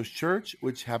Epikos Church,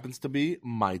 which happens to be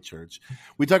my church.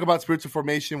 We talk about spiritual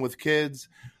formation with kids,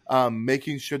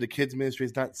 making sure the kids ministry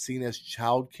is not seen as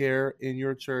childcare in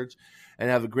your church, and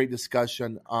have a great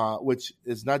discussion, which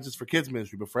is not just for kids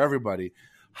ministry, but for everybody,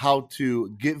 how to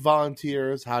get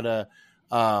volunteers, how to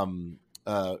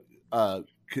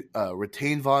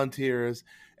retain volunteers,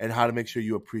 and how to make sure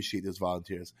you appreciate those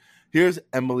volunteers. Here's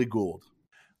Emily Gould.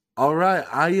 All right,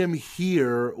 I am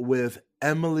here with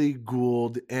Emily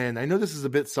Gould, and I know this is a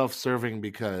bit self-serving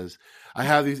because I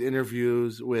have these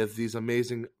interviews with these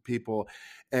amazing people,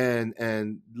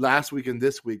 and last week and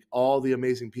this week, all the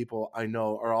amazing people I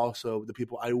know are also the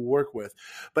people I work with.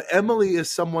 But Emily is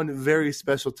someone very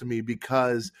special to me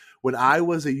because when I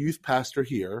was a youth pastor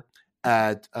here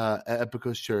at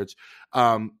Epikos Church,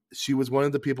 she was one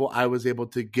of the people I was able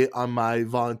to get on my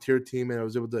volunteer team, and I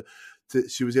was able to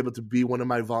she was able to be one of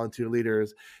my volunteer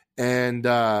leaders. And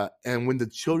when the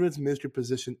children's ministry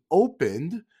position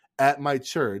opened at my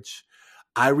church,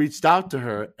 I reached out to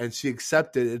her and she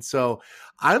accepted. And so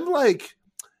I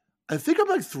think I'm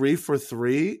like 3 for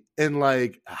 3 in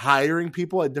like hiring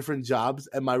people at different jobs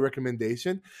at my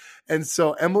recommendation. And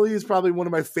so Emily is probably one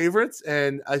of my favorites,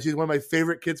 and she's one of my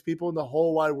favorite kids people in the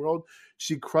whole wide world.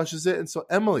 She crushes it. And so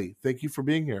Emily, thank you for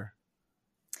being here.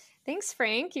 Thanks,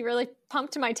 Frank. You really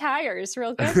pumped my tires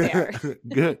real good there.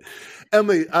 Good.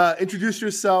 Emily, introduce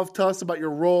yourself. Tell us about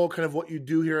your role, kind of what you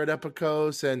do here at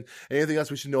Epikos, and anything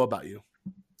else we should know about you.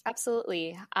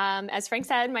 Absolutely. As Frank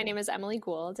said, my name is Emily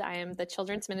Gould. I am the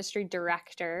Children's Ministry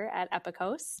Director at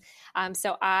Epikos.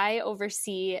 So I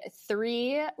oversee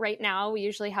 3, right now we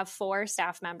usually have 4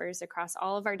 staff members across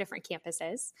all of our different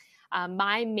campuses.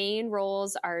 My main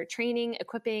roles are training,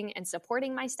 equipping, and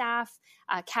supporting my staff,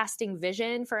 casting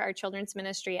vision for our children's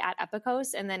ministry at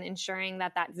Epikos, and then ensuring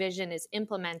that that vision is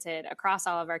implemented across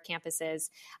all of our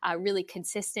campuses really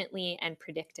consistently and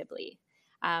predictably.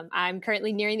 I'm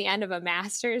currently nearing the end of a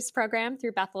master's program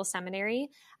through Bethel Seminary.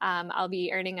 I'll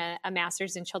be earning a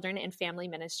master's in children and family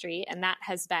ministry, and that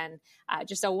has been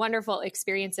just a wonderful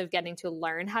experience of getting to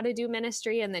learn how to do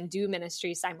ministry and then do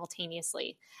ministry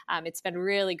simultaneously. It's been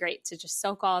really great to just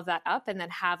soak all of that up and then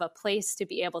have a place to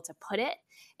be able to put it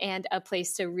and a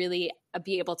place to really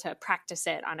be able to practice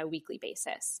it on a weekly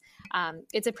basis.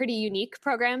 It's a pretty unique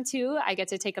program too. I get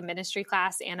to take a ministry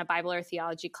class and a Bible or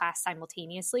theology class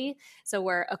simultaneously. So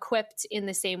we're equipped in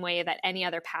the same way that any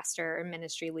other pastor or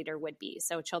ministry leader would be.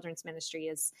 So children's ministry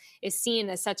is seen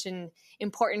as such an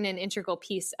important and integral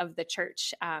piece of the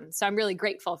church. So I'm really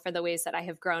grateful for the ways that I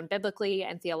have grown biblically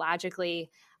and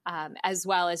theologically, as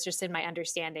well as just in my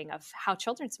understanding of how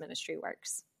children's ministry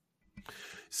works.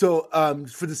 So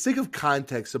for the sake of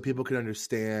context, so people can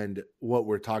understand what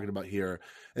we're talking about here,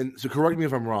 and so correct me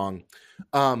if I'm wrong,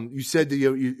 you said that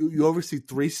you oversee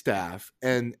 3 staff,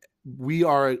 and we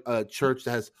are a church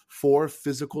that has 4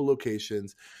 physical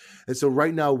locations. And so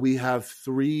right now we have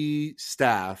 3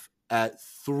 staff at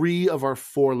 3 of our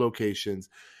 4 locations,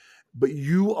 but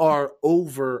you are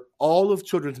over all of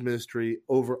children's ministry,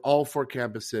 over all 4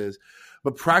 campuses.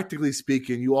 But practically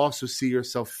speaking, you also see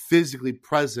yourself physically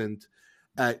present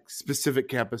at specific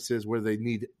campuses where they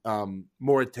need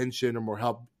more attention or more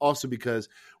help, also because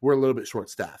we're a little bit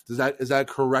short-staffed. Is that a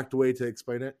correct way to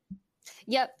explain it?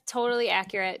 Yep, totally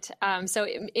accurate. So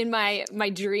in my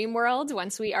dream world,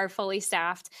 once we are fully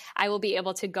staffed, I will be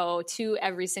able to go to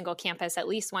every single campus at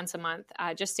least once a month,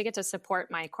 just to get to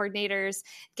support my coordinators,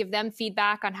 give them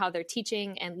feedback on how they're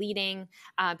teaching and leading,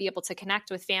 be able to connect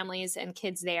with families and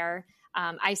kids there.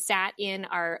 I sat in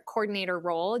our coordinator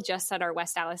role just at our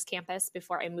West Dallas campus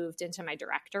before I moved into my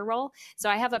director role. So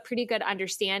I have a pretty good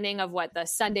understanding of what the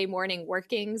Sunday morning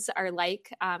workings are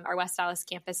like. Our West Dallas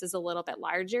campus is a little bit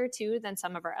larger too than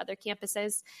some of our other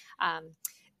campuses.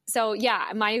 So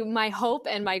yeah, my hope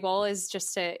and my goal is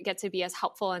just to get to be as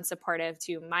helpful and supportive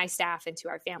to my staff and to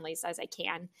our families as I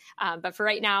can. But for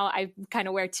right now, I kind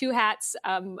of wear 2 hats.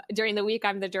 During the week,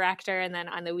 I'm the director, and then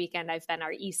on the weekend, I've been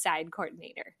our East Side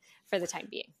coordinator for the time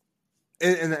being.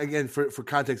 And again, for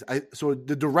context, so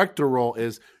the director role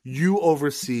is you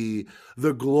oversee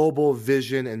the global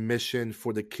vision and mission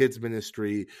for the kids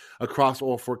ministry across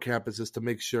all 4 campuses to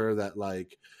make sure that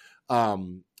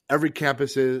every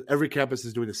campus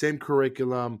is doing the same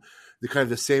curriculum,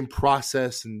 the same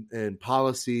process and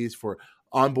policies for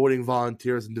onboarding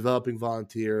volunteers and developing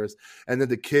volunteers, and then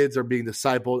the kids are being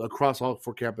discipled across all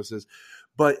 4 campuses.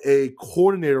 But a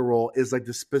coordinator role is like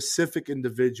the specific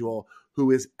individual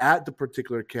who is at the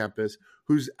particular campus,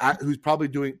 who's probably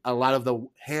doing a lot of the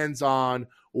hands-on,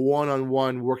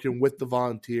 one-on-one working with the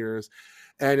volunteers,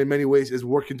 and in many ways is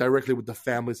working directly with the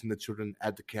families and the children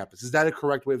at the campus. Is that a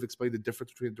correct way of explaining the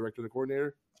difference between the director and the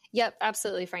coordinator? Yep,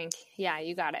 absolutely, Frank. Yeah,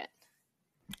 you got it.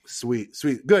 Sweet.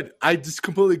 Good. I just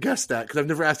completely guessed that because I've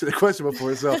never asked you the question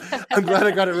before, so I'm glad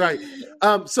I got it right.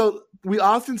 So we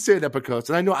often say at Epikos,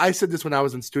 and I know I said this when I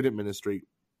was in student ministry,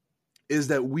 is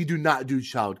that we do not do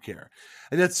childcare.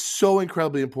 And that's so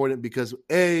incredibly important because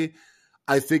I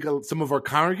think some of our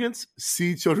congregants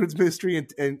see children's ministry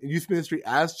and youth ministry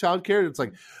as childcare. It's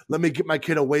like, let me get my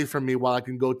kid away from me while I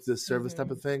can go to this service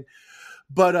type of thing.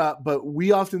 But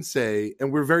we often say,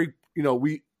 and we're very,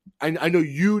 I know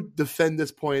you defend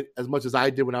this point as much as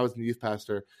I did when I was the youth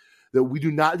pastor, that we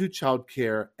do not do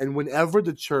childcare. And whenever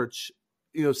the church,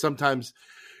 sometimes,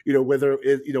 whether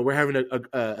we're having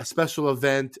a special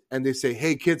event and they say,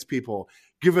 hey, kids people,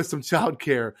 give us some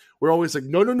childcare. We're always like,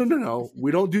 no.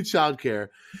 We don't do childcare.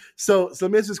 So let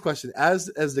me ask this question. As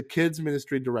the kids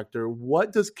ministry director,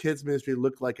 what does kids ministry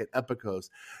look like at Epikos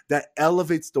that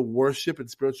elevates the worship and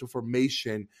spiritual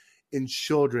formation in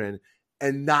children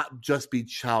and not just be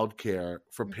childcare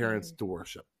for parents to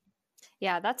worship?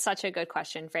 Yeah, that's such a good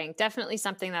question, Frank. Definitely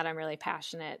something that I'm really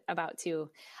passionate about too.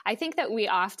 I think that we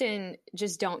often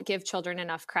just don't give children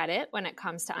enough credit when it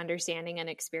comes to understanding and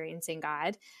experiencing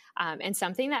God. And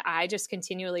something that I just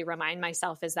continually remind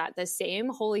myself is that the same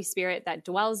Holy Spirit that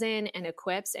dwells in and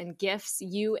equips and gifts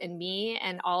you and me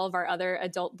and all of our other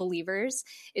adult believers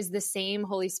is the same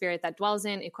Holy Spirit that dwells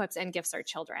in, equips, and gifts our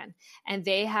children. And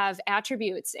they have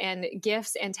attributes and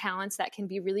gifts and talents that can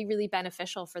be really, really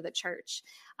beneficial for the church.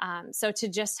 So to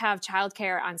just have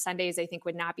childcare on Sundays, I think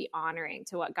would not be honoring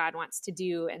to what God wants to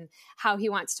do and how he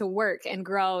wants to work and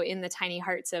grow in the tiny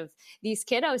hearts of these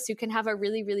kiddos who can have a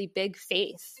really, really big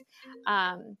faith.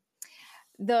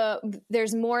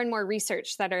 There's more and more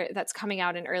research that's coming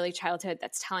out in early childhood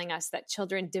that's telling us that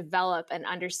children develop an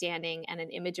understanding and an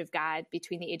image of God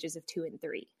between the ages of 2 and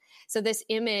 3. So this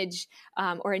image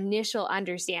or initial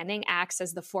understanding acts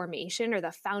as the formation or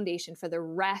the foundation for the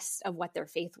rest of what their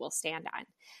faith will stand on.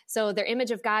 So their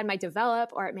image of God might develop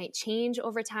or it might change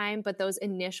over time, but those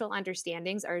initial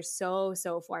understandings are so,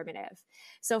 so formative.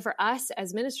 So for us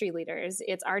as ministry leaders,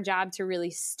 it's our job to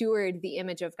really steward the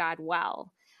image of God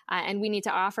well. And we need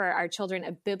to offer our children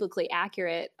a biblically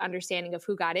accurate understanding of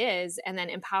who God is, and then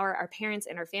empower our parents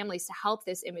and our families to help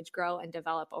this image grow and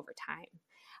develop over time.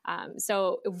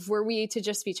 So were we to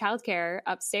just be childcare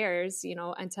upstairs,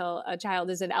 until a child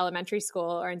is in elementary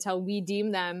school or until we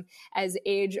deem them as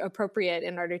age appropriate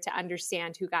in order to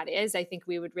understand who God is, I think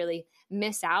we would really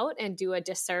miss out and do a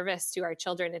disservice to our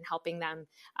children in helping them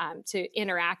to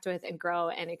interact with and grow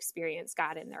and experience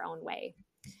God in their own way.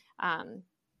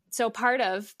 So part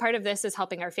of this is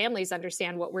helping our families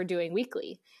understand what we're doing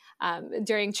weekly.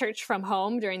 During church from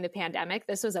home during the pandemic,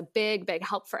 this was a big, big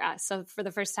help for us. So for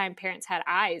the first time, parents had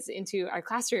eyes into our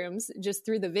classrooms just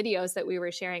through the videos that we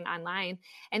were sharing online,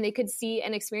 and they could see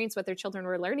and experience what their children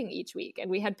were learning each week. And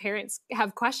we had parents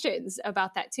have questions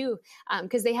about that too,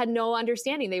 because they had no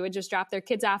understanding. They would just drop their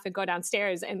kids off and go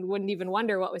downstairs and wouldn't even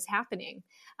wonder what was happening.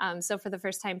 So for the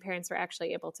first time, parents were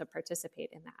actually able to participate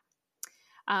in that.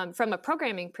 From a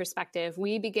programming perspective,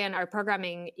 we begin our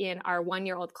programming in our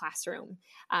 1-year-old classroom.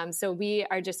 So we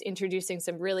are just introducing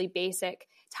some really basic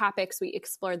topics. We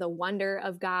explore the wonder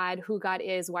of God, who God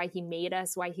is, why he made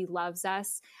us, why he loves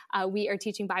us. We are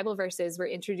teaching Bible verses. We're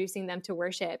introducing them to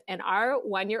worship. And our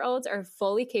 1-year-olds are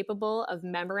fully capable of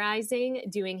memorizing,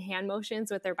 doing hand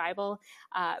motions with their Bible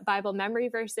memory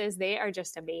verses. They are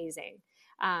just amazing.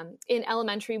 In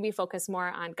elementary, we focus more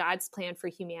on God's plan for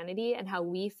humanity and how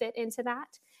we fit into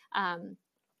that.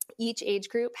 Each age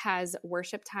group has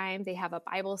worship time, they have a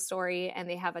Bible story, and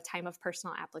they have a time of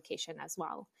personal application as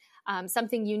well.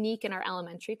 Something unique in our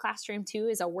elementary classroom too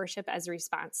is a worship as a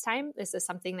response time. This is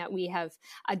something that we have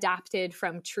adopted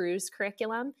from True's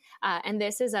curriculum. And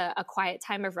this is a quiet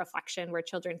time of reflection where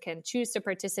children can choose to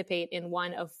participate in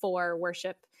one of 4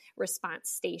 worship response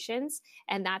stations.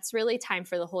 And that's really time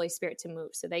for the Holy Spirit to move.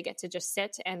 So they get to just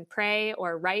sit and pray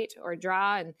or write or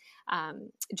draw and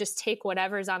just take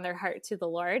whatever's on their heart to the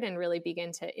Lord and really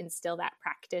begin to instill that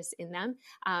practice in them.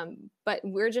 But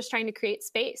we're just trying to create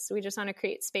space. We just want to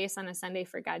create space on a Sunday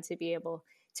for God to be able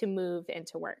to move and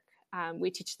to work.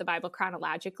 We teach the Bible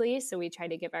chronologically, so we try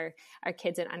to give our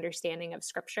kids an understanding of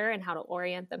Scripture and how to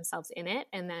orient themselves in it,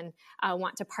 and then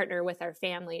want to partner with our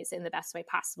families in the best way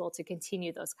possible to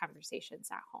continue those conversations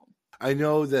at home. I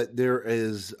know that there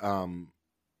is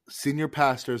senior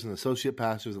pastors and associate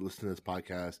pastors that listen to this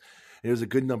podcast. There's a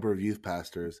good number of youth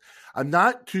pastors. I'm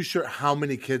not too sure how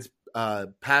many kids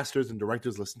pastors and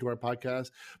directors listen to our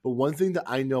podcast, but one thing that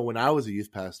I know when I was a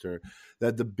youth pastor,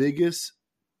 that the biggest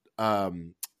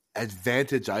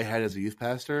advantage I had as a youth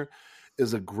pastor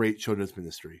is a great children's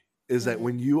ministry. Is that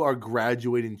when you are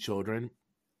graduating children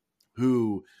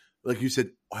who, like you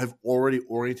said, have already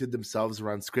oriented themselves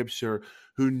around Scripture,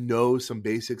 who know some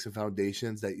basics and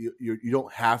foundations, that you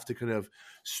don't have to kind of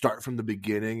start from the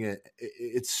beginning.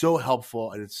 It's so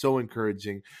helpful and it's so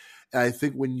encouraging. And I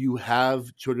think when you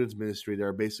have children's ministry that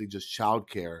are basically just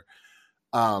childcare,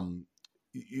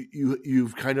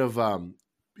 you've kind of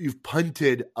you've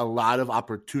punted a lot of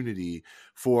opportunity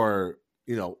for,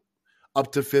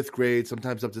 up to 5th grade,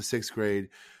 sometimes up to 6th grade,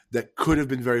 that could have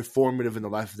been very formative in the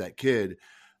life of that kid.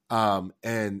 And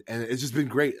it's just been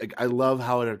great. Like, I love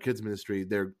how in our kids ministry,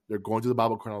 they're going through the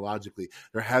Bible chronologically.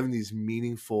 They're having these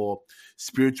meaningful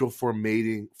spiritual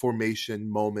formation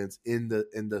moments in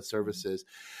the services.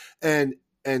 And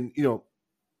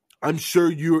I'm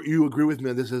sure you agree with me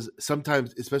on this, is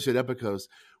sometimes, especially at Epikos,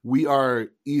 we are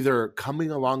either coming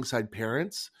alongside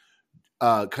parents,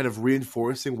 kind of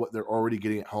reinforcing what they're already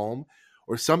getting at home,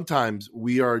 or sometimes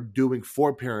we are doing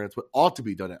for parents what ought to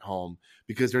be done at home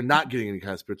because they're not getting any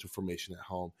kind of spiritual formation at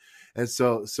home. And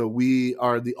so we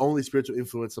are the only spiritual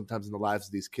influence sometimes in the lives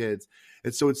of these kids.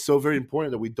 And so it's so very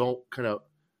important that we don't kind of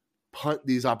punt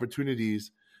these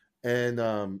opportunities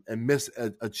and miss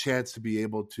a chance to be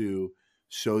able to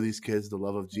show these kids the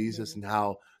love of Jesus and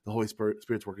how the Holy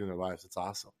Spirit's working in their lives. It's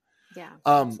awesome. Yeah,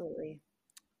 absolutely.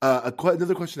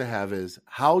 Another question I have is,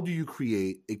 how do you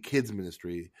create a kids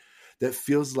ministry that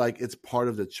feels like it's part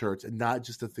of the church and not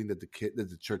just a thing that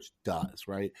the church does,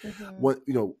 right?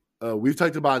 We've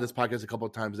talked about in this podcast a couple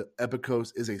of times that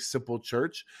Epikos is a simple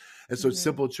church. And so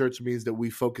simple church means that we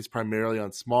focus primarily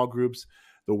on small groups,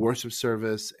 the worship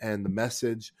service, and the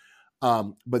message.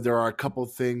 But there are a couple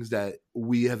of things that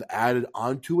we have added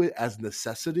onto it as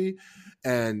necessity,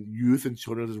 and youth and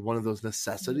children is one of those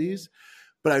necessities.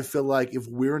 But I feel like if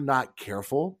we're not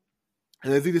careful,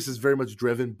 and I think this is very much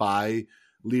driven by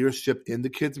leadership in the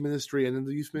kids ministry and in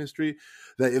the youth ministry,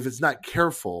 that if it's not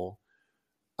careful,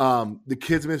 the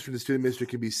kids ministry and the student ministry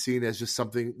can be seen as just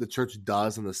something the church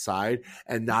does on the side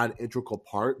and not an integral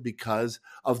part because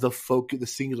of the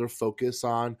singular focus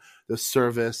on the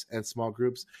service and small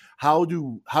groups. How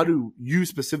do you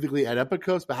specifically at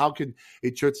Epikos, but how can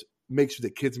a church make sure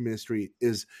that kids ministry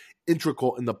is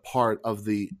integral in the part of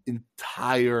the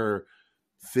entire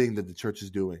thing that the church is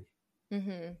doing?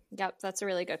 Mm-hmm. Yep, that's a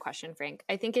really good question, Frank.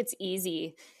 I think it's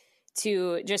easy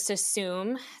to just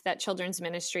assume that children's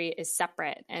ministry is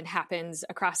separate and happens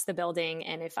across the building.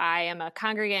 And if I am a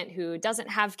congregant who doesn't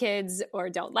have kids or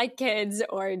don't like kids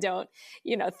or don't,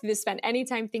 spend any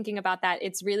time thinking about that,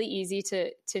 it's really easy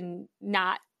to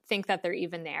not think that they're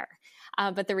even there.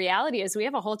 But the reality is we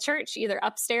have a whole church either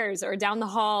upstairs or down the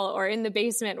hall or in the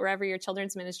basement, wherever your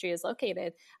children's ministry is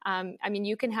located.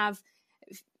 You can have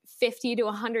 50 to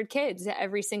 100 kids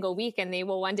every single week, and they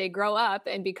will one day grow up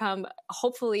and become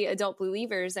hopefully adult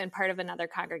believers and part of another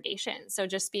congregation. So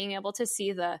just being able to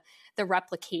see the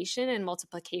replication and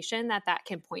multiplication that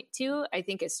can point to, I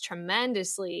think is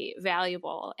tremendously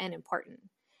valuable and important.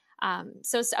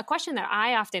 So a question that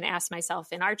I often ask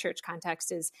myself in our church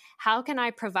context is, how can I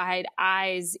provide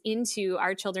eyes into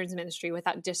our children's ministry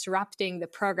without disrupting the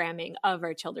programming of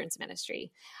our children's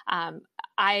ministry?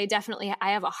 I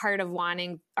have a heart of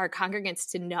wanting our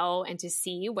congregants to know and to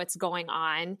see what's going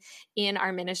on in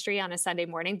our ministry on a Sunday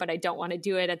morning, but I don't want to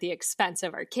do it at the expense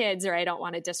of our kids, or I don't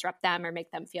want to disrupt them or make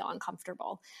them feel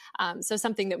uncomfortable. So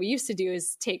something that we used to do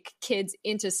is take kids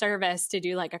into service to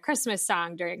do like a Christmas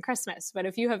song during Christmas. But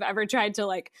if you have ever tried to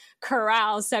like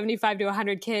corral 75 to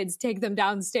 100 kids, take them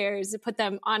downstairs, put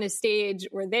them on a stage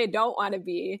where they don't want to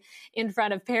be in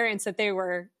front of parents that they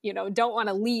were, don't want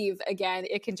to leave again,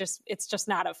 it's just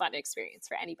not a fun experience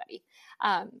for anybody.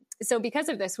 So because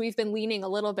of this, we've been leaning a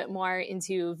little bit more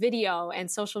into video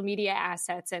and social media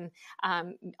assets and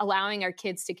allowing our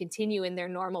kids to continue in their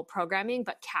normal programming,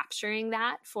 but capturing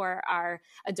that for our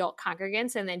adult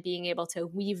congregants and then being able to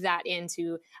weave that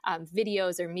into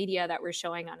videos or media that we're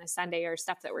showing on a Sunday or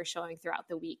stuff that we're showing throughout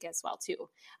the week as well too.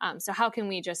 So how can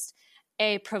we just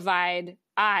provide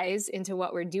eyes into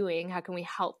what we're doing? How can we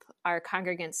help our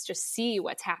congregants just see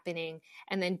what's happening?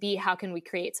 And then B, how can we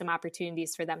create some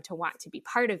opportunities for them to want to be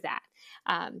part of that?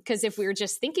 Because if we were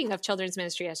just thinking of children's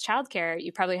ministry as childcare,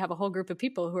 you probably have a whole group of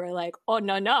people who are like, oh,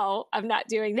 no, I'm not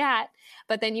doing that.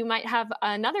 But then you might have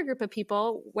another group of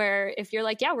people where if you're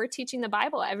like, yeah, we're teaching the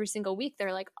Bible every single week,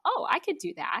 they're like, oh, I could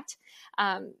do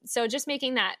that. So just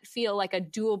making that feel like a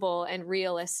doable and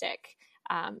realistic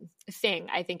thing,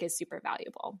 I think is super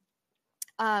valuable.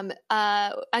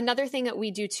 Another thing that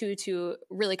we do too to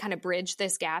really kind of bridge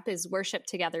this gap is worship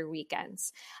together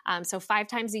weekends. So 5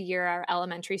 times a year, our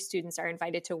elementary students are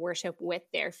invited to worship with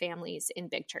their families in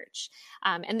Big Church.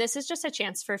 And this is just a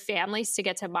chance for families to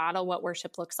get to model what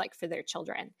worship looks like for their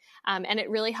children. And it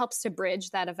really helps to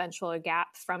bridge that eventual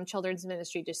gap from children's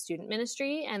ministry to student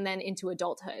ministry and then into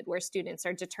adulthood, where students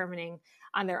are determining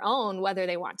on their own whether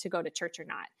they want to go to church or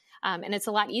not. And it's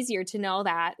a lot easier to know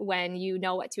that when you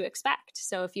know what to expect.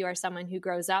 So if you are someone who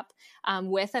grows up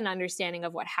with an understanding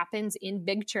of what happens in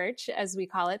Big Church, as we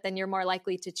call it, then you're more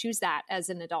likely to choose that as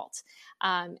an adult.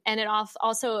 And it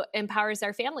also empowers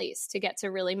our families to get to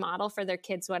really model for their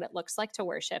kids what it looks like to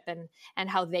worship and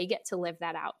how they get to live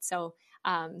that out. So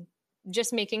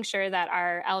just making sure that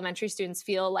our elementary students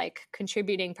feel like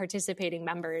contributing, participating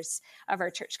members of our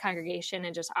church congregation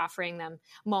and just offering them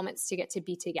moments to get to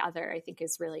be together, I think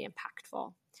is really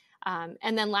impactful.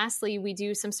 And then lastly, we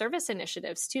do some service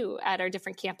initiatives too at our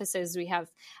different campuses. We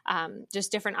have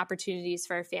just different opportunities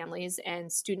for our families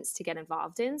and students to get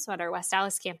involved in. So at our West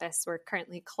Allis campus, we're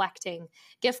currently collecting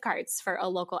gift cards for a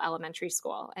local elementary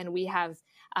school. And we have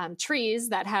trees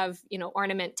that have,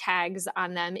 ornament tags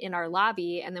on them in our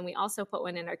lobby. And then we also put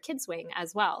one in our kids wing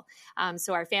as well.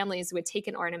 So our families would take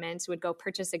an ornament, would go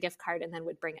purchase a gift card, and then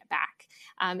would bring it back.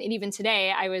 And even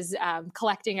today, I was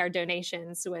collecting our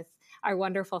donations with our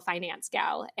wonderful finance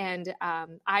gal. And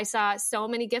I saw so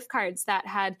many gift cards that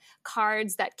had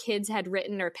cards that kids had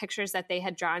written or pictures that they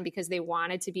had drawn because they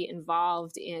wanted to be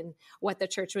involved in what the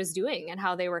church was doing and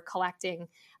how they were collecting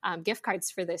gift cards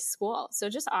for this school. So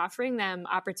just offering them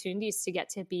opportunities to get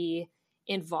to be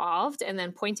involved and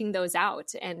then pointing those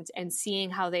out and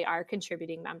seeing how they are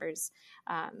contributing members,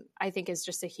 I think is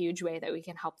just a huge way that we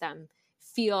can help them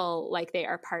feel like they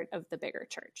are part of the bigger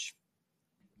church.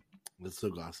 That's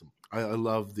so awesome. I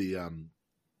love the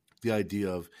idea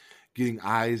of getting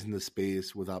eyes in the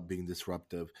space without being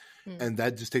disruptive. And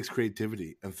that just takes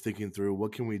creativity and thinking through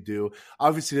what can we do.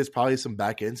 Obviously, there's probably some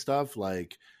back end stuff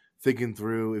like thinking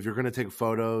through if you're going to take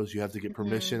photos, you have to get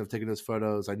permission of taking those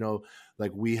photos. I know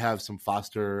like we have some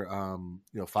foster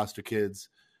kids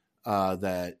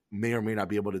that may or may not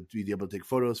be able to take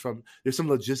photos from. There's some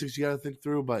logistics you got to think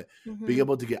through, but being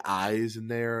able to get eyes in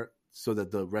there so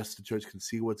that the rest of the church can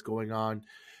see what's going on.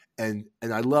 And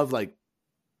I love like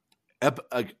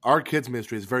our kids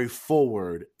ministry is very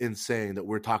forward in saying that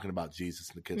we're talking about Jesus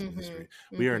in the kids ministry.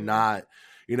 We are not,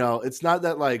 it's not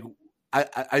that like,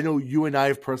 I know you and I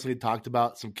have personally talked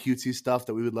about some cutesy stuff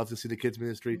that we would love to see in the kids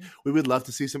ministry. We would love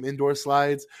to see some indoor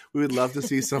slides. We would love to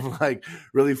see some like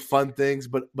really fun things,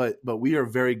 but we are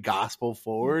very gospel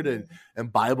forward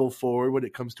and Bible forward when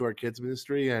it comes to our kids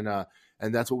ministry. And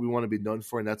that's what we want to be known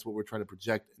for. And that's what we're trying to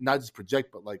project, not just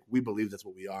project, but like we believe that's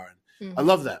what we are. And I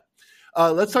love that.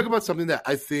 Let's talk about something that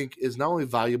I think is not only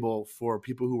valuable for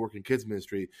people who work in kids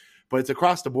ministry, but it's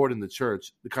across the board in the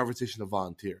church, the conversation of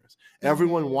volunteers.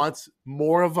 Everyone wants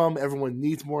more of them. Everyone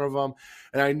needs more of them.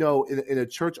 And I know in a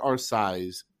church our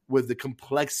size, with the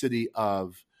complexity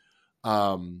of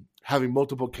having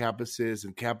multiple campuses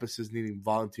and campuses needing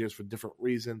volunteers for different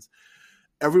reasons,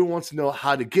 everyone wants to know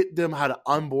how to get them, how to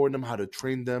onboard them, how to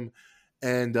train them.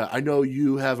 And I know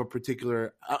you have a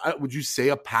particular, would you say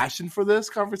a passion for this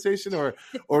conversation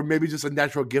or maybe just a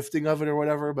natural gifting of it or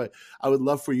whatever, but I would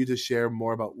love for you to share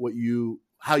more about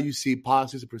how you see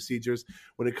policies and procedures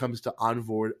when it comes to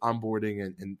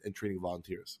onboarding and training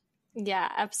volunteers. Yeah,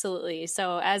 absolutely.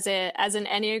 So as an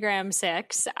Enneagram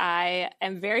 6, I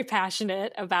am very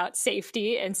passionate about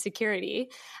safety and security,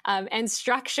 and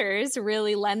structures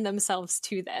really lend themselves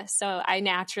to this. So I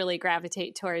naturally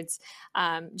gravitate towards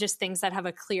just things that have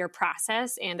a clear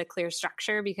process and a clear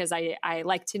structure because I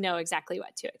like to know exactly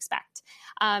what to expect.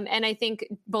 And I think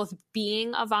both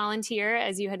being a volunteer,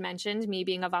 as you had mentioned, me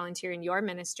being a volunteer in your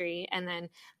ministry, and then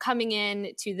coming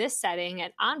in to this setting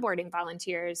and onboarding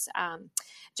volunteers,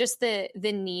 just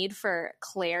the need for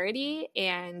clarity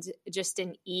and just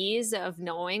an ease of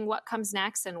knowing what comes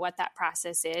next and what that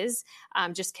process is,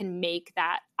 just can make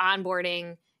that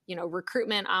onboarding,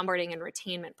 recruitment, onboarding, and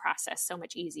retainment process so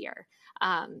much easier.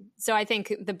 So I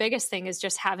think the biggest thing is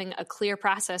just having a clear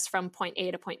process from point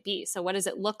A to point B. So what does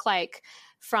it look like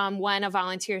from when a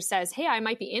volunteer says, hey, I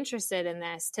might be interested in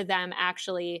this, to them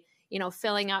actually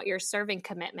filling out your serving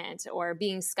commitment or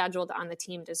being scheduled on the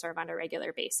team to serve on a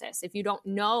regular basis. If you don't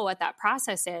know what that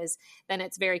process is, then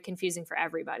it's very confusing for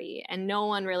everybody. And no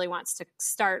one really wants to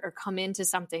start or come into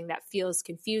something that feels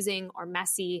confusing or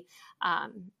messy.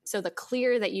 So the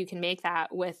clear that you can make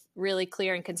that with really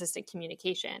clear and consistent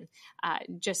communication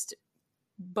just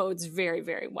bodes very,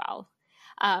 very well.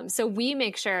 So we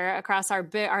make sure across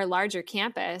our larger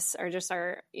campus, or just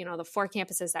our, the 4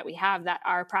 campuses that we have, that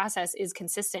our process is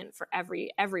consistent for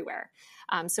everywhere.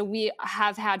 So we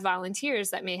have had volunteers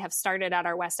that may have started at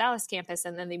our West Allis campus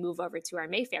and then they move over to our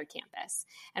Mayfair campus.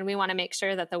 And we want to make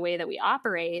sure that the way that we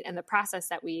operate and the process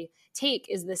that we take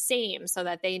is the same so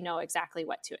that they know exactly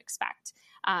what to expect.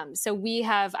 So we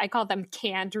have, I call them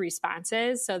canned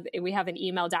responses. So we have an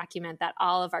email document that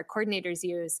all of our coordinators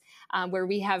use where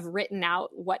we have written out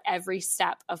what every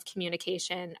step of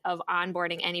communication of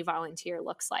onboarding any volunteer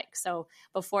looks like. So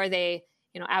before they,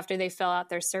 after they fill out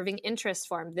their serving interest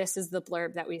form, this is the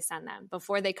blurb that we send them.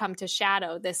 Before they come to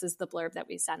shadow, this is the blurb that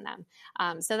we send them.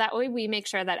 So that way we make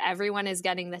sure that everyone is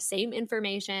getting the same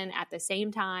information at the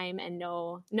same time and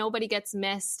nobody gets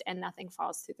missed and nothing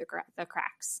falls through the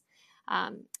cracks.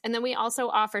 And then we also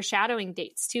offer shadowing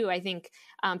dates too. I think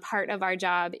part of our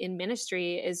job in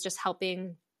ministry is just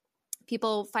helping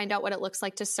people find out what it looks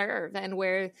like to serve and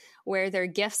where their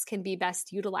gifts can be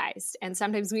best utilized. And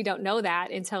sometimes we don't know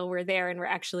that until we're there and we're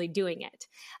actually doing it.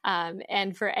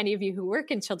 And for any of you who work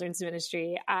in children's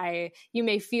ministry, you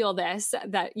may feel this,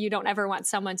 that you don't ever want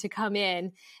someone to come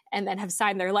in and then have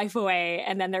signed their life away,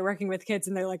 and then they're working with kids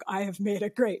and they're like, I have made a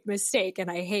great mistake and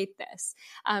I hate this.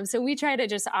 So we try to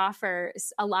just offer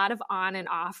a lot of on and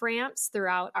off ramps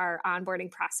throughout our onboarding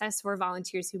process for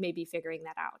volunteers who may be figuring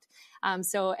that out.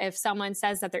 So if someone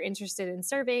says that they're interested in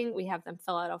serving, we have them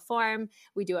fill out a form,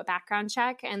 we do a background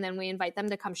check, and then we invite them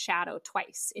to come shadow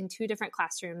twice in 2 different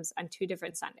classrooms on 2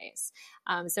 different Sundays.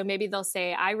 So maybe they'll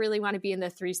say, I really want to be in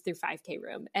the 3s through 5K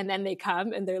room. And then they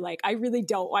come and they're like, I really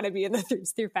don't want to be in the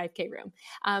 3s through 5K room.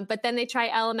 But then they try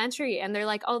elementary and they're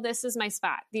like, oh, this is my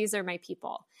spot. These are my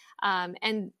people.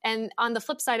 And on the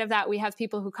flip side of that, we have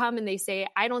people who come and they say,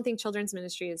 I don't think children's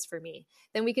ministry is for me.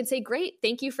 Then we can say, great,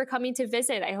 thank you for coming to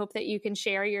visit. I hope that you can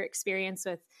share your experience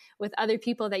with other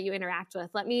people that you interact with.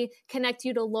 Let me connect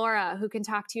you to Laura, who can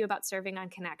talk to you about serving on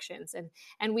Connections.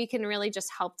 And we can really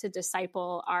just help to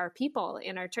disciple our people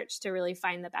in our church to really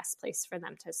find the best place for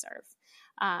them to serve.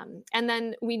 And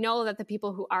then we know that the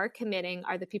people who are committing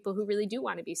are the people who really do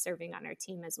want to be serving on our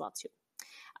team as well, too.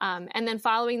 And then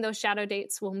following those shadow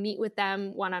dates, we'll meet with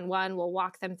them one-on-one. We'll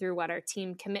walk them through what our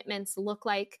team commitments look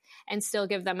like and still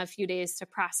give them a few days to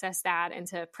process that and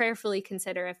to prayerfully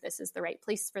consider if this is the right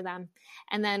place for them.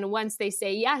 And then once they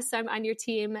say, yes, I'm on your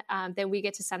team, then we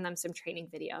get to send them some training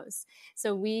videos.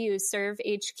 So we use Serve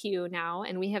HQ now,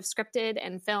 and we have scripted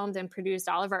and filmed and produced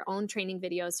all of our own training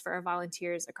videos for our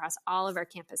volunteers across all of our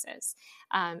campuses.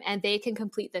 And they can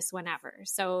complete this whenever.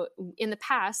 So in the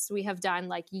past, we have done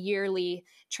like yearly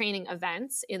training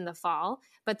events in the fall,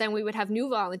 but then we would have new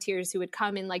volunteers who would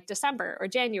come in like December or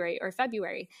January or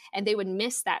February, and they would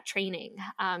miss that training.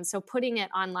 So putting it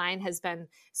online has been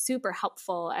super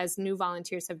helpful as new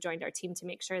volunteers have joined our team to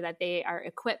make sure that they are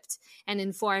equipped and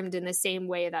informed in the same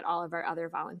way that all of our other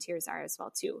volunteers are as well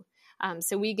too.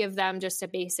 So we give them just a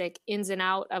basic ins and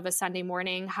out of a Sunday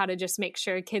morning, how to just make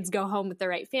sure kids go home with the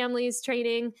right families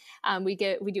training. We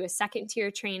do a second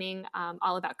tier training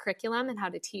all about curriculum and how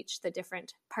to teach the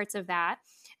different parts of that.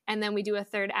 And then we do a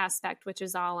third aspect, which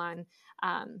is all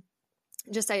on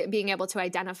just being able to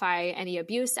identify any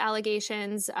abuse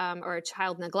allegations or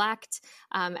child neglect,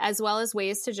 as well as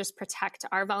ways to just protect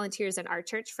our volunteers in our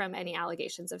church from any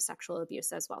allegations of sexual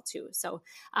abuse as well too. So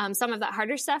some of that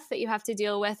harder stuff that you have to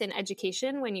deal with in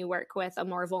education when you work with a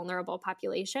more vulnerable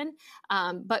population,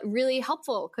 but really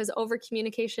helpful because over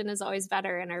communication is always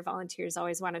better, and our volunteers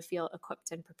always want to feel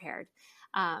equipped and prepared.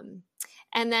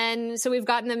 And then, so we've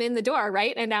gotten them in the door,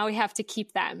 right? And now we have to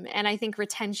keep them. And I think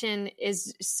retention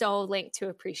is so linked to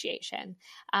appreciation.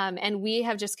 And we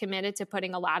have just committed to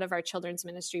putting a lot of our children's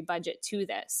ministry budget to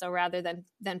this. So rather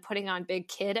than putting on big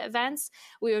kid events,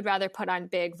 we would rather put on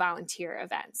big volunteer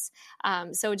events.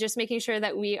 So just making sure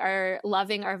that we are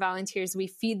loving our volunteers. We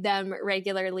feed them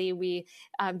regularly. We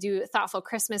do thoughtful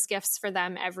Christmas gifts for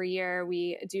them every year.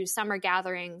 We do summer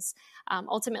gatherings.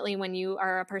 Ultimately, when you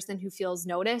are a person who feels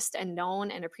noticed and known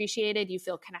and appreciated, you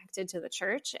feel connected to the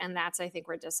church. And that's, I think,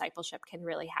 where discipleship can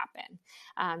really happen.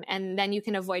 And then you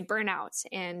can avoid burnout,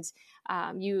 and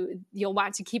you'll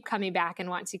want to keep coming back and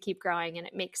want to keep growing. And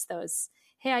it makes those,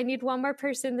 hey, I need one more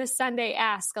person this Sunday,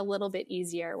 ask a little bit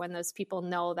easier when those people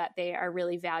know that they are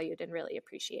really valued and really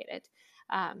appreciated.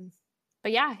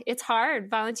 But yeah, it's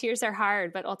hard. Volunteers are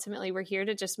hard, but ultimately we're here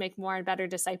to just make more and better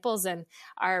disciples. And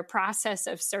our process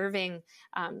of serving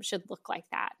should look like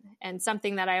that. And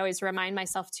something that I always remind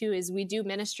myself too is we do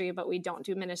ministry, but we don't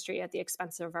do ministry at the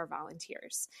expense of our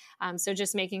volunteers. So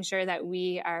just making sure that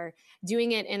we are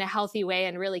doing it in a healthy way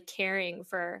and really caring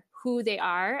for who they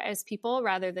are as people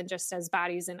rather than just as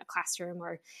bodies in a classroom,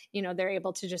 or, they're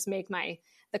able to just make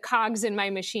the cogs in my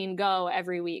machine go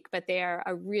every week, but they are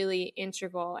a really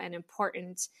integral and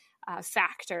important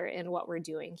factor in what we're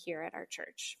doing here at our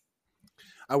church.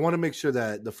 I want to make sure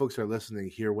that the folks who are listening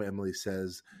hear what Emily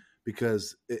says,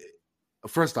 because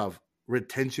first off,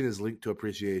 retention is linked to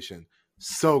appreciation.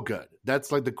 So good.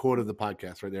 That's like the quote of the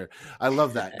podcast right there. I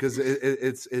love that because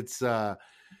it's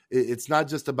not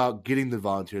just about getting the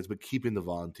volunteers, but keeping the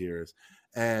volunteers.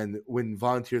 And when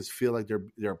volunteers feel like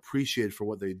they're appreciated for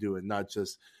what they do and not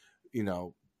just,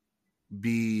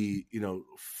 be,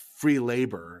 free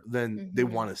labor, then they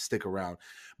want to stick around.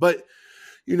 But,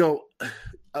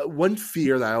 one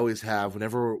fear that I always have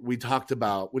whenever we talked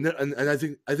about, and I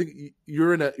think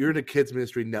you're in a kids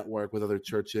ministry network with other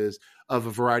churches of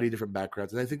a variety of different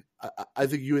backgrounds. And I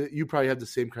think you probably have the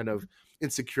same kind of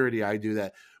insecurity I do,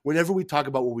 that whenever we talk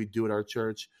about what we do at our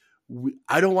church,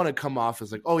 I don't want to come off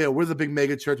as like, oh yeah, we're the big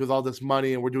mega church with all this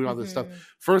money and we're doing all this stuff.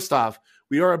 First off,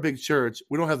 we are a big church.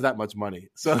 We don't have that much money.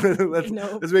 So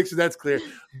let's make sure that's clear.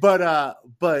 But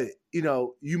you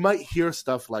know, you might hear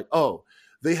stuff like, oh,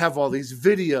 they have all these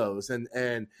videos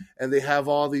and they have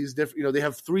all these different, you know, they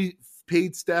have 3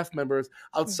 paid staff members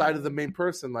outside of the main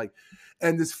person. Like,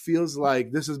 and this feels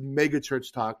like this is mega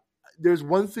church talk. There's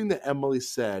one thing that Emily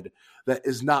said that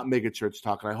is not mega church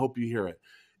talk, and I hope you hear it,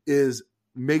 is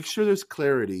make sure there's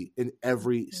clarity in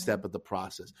every step of the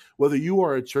process. Whether you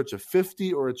are a church of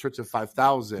 50 or a church of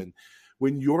 5,000,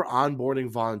 when you're onboarding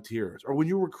volunteers or when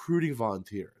you're recruiting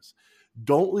volunteers,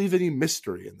 don't leave any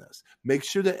mystery in this. Make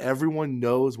sure that everyone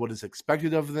knows what is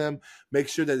expected of them. Make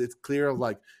sure that it's clear,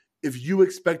 like, if you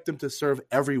expect them to serve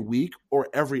every week or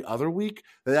every other week,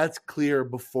 that's clear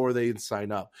before they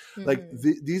sign up. Like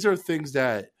these are things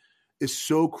that is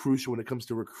so crucial when it comes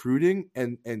to recruiting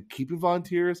and keeping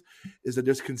volunteers, is that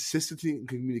there's consistency in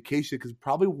communication, because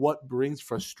probably what brings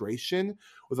frustration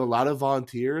with a lot of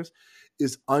volunteers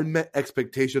is unmet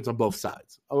expectations on both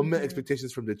sides. Unmet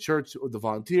expectations from the church or the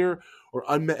volunteer, or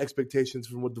unmet expectations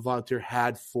from what the volunteer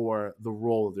had for the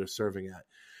role they're serving at.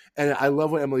 And I love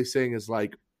what Emily's saying is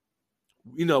like,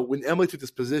 you know, when Emily took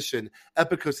this position,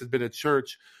 Epikos has been a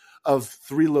church of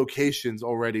 3 locations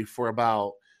already for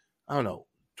about, I don't know,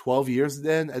 12 years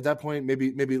then at that point,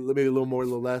 maybe a little more, a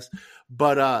little less.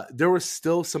 But there were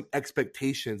still some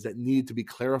expectations that needed to be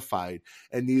clarified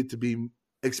and needed to be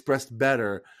expressed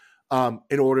better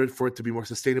in order for it to be more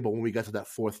sustainable when we got to that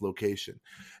 4th location.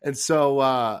 And so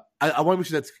I want to make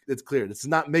sure that's clear. This is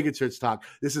not mega church talk.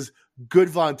 This is good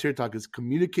volunteer talk. It's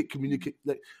communicate.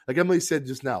 Like Emily said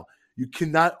just now, you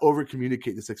cannot over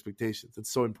communicate this expectations.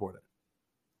 It's so important.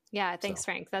 Yeah, thanks,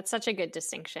 Frank. That's such a good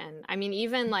distinction. I mean,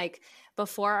 even like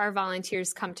before our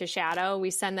volunteers come to Shadow,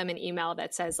 we send them an email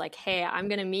that says like, hey, I'm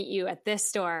going to meet you at this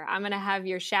store. I'm going to have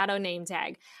your Shadow name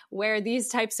tag. Wear these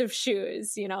types of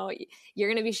shoes. You know, you're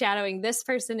going to be shadowing this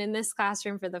person in this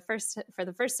classroom for the first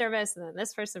service, and then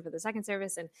this person for the second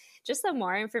service. And just the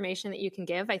more information that you can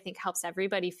give, I think helps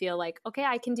everybody feel like, okay,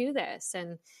 I can do this.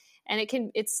 And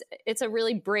it's a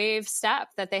really brave step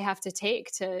that they have to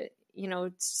take to, you know,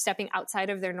 stepping outside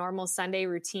of their normal Sunday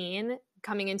routine,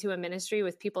 coming into a ministry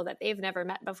with people that they've never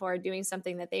met before, doing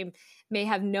something that they may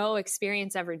have no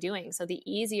experience ever doing. So the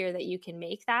easier that you can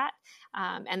make that,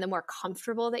 and the more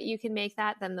comfortable that you can make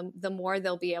that, then the more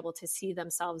they'll be able to see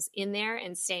themselves in there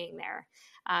and staying there.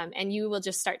 And you will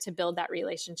just start to build that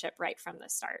relationship right from the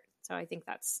start. So I think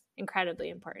that's incredibly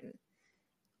important.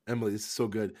 Emily, this is so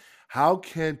good. How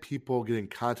can people get in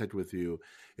contact with you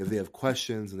if they have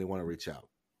questions and they want to reach out?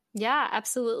 Yeah,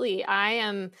 absolutely.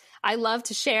 I love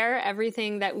to share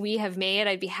everything that we have made.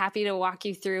 I'd be happy to walk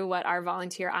you through what our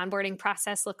volunteer onboarding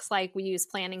process looks like. We use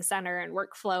Planning Center and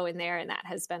Workflow in there, and that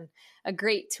has been a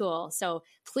great tool. So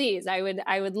please, I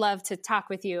would love to talk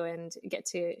with you and get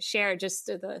to share just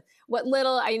what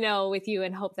little I know with you,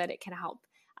 and hope that it can help.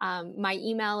 My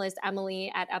email is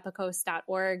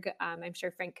emily@epikos.org. I'm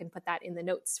sure Frank can put that in the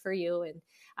notes for you.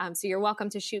 And so you're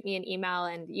welcome to shoot me an email,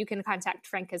 and you can contact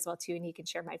Frank as well too, and he can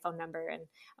share my phone number, and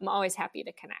I'm always happy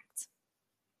to connect.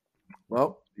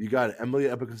 Well, you got it.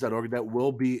 Emily@epikos.org. That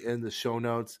will be in the show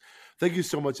notes. Thank you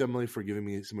so much, Emily, for giving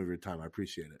me some of your time. I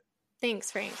appreciate it.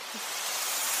 Thanks, Frank.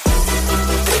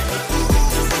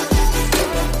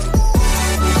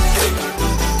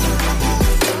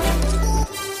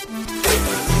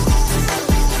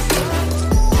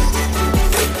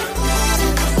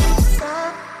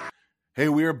 Hey,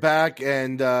 we're back,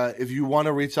 and if you want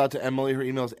to reach out to Emily, her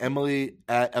email is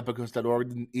emily@epikos.org.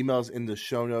 The email's in the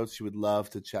show notes. She would love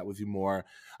to chat with you more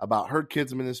about her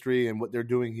kids' ministry and what they're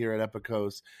doing here at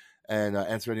Epikos, and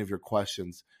answer any of your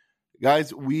questions.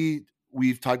 Guys, we've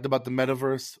talked about the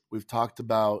metaverse. We've talked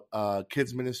about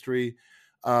kids' ministry.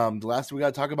 The last thing we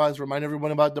got to talk about is remind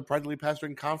everyone about the Practically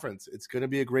Pastoring Conference. It's going to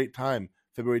be a great time,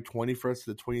 February 21st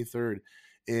to the 23rd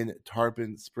in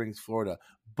Tarpon Springs, Florida.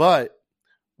 But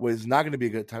what is not going to be a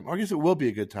good time, or I guess it will be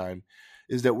a good time,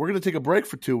 is that we're going to take a break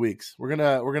for 2 weeks. We're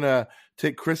gonna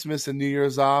take Christmas and New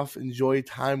Year's off, enjoy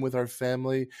time with our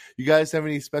family. You guys have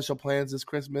any special plans this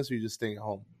Christmas, or are you just staying at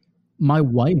home? My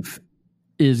wife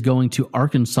is going to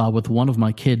Arkansas with one of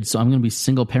my kids, so I'm going to be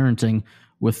single parenting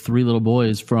with 3 little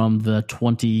boys from the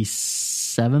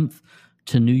 27th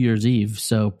to New Year's Eve.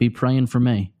 So be praying for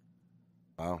me.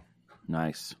 Wow,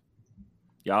 nice.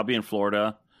 Yeah, I'll be in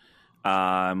Florida.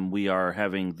 We are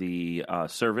having the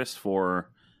service for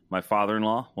my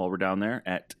father-in-law while we're down there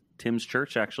at Tim's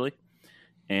Church, actually.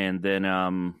 And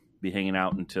then be hanging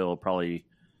out until we'll probably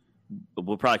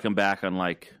come back on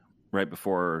like right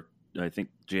before, I think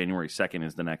January 2nd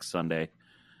is the next Sunday.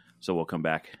 So we'll come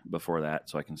back before that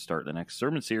so I can start the next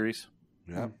sermon series.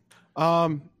 Yeah.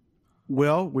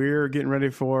 Well, we're getting ready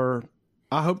for,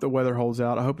 I hope the weather holds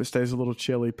out. I hope it stays a little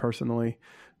chilly personally.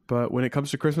 But when it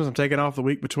comes to Christmas, I'm taking off the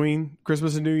week between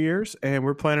Christmas and New Year's, and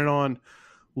we're planning on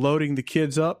loading the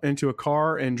kids up into a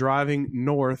car and driving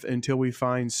north until we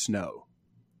find snow,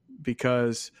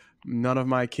 because none of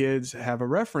my kids have a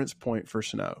reference point for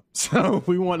snow. So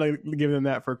we want to give them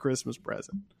that for a Christmas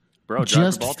present. Bro,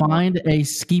 just find a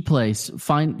ski place.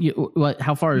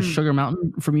 How far is Sugar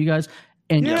Mountain from you guys?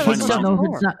 And kids don't know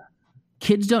if it's not.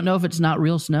 Kids don't know if it's not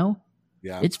real snow.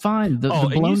 Yeah, it's fine. The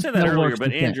and you said that earlier,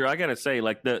 but Andrew, I gotta say,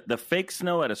 like the fake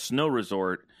snow at a snow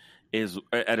resort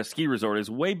at a ski resort is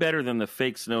way better than the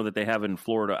fake snow that they have in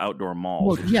Florida outdoor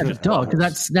malls. Well, yeah, dog,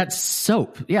 because that's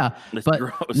soap. Yeah, that's but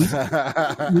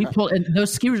gross. we pull, and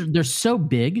those ski resorts, they're so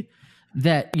big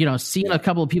that, seeing a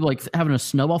couple of people like having a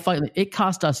snowball fight, it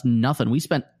cost us nothing. We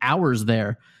spent hours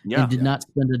there and did not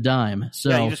spend a dime.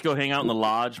 So you just go hang out in the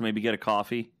lodge, maybe get a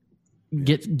coffee.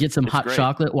 Get some hot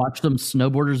chocolate, watch some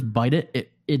snowboarders bite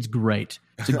it. It's great.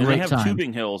 It's a great they have time.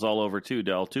 tubing hills all over too,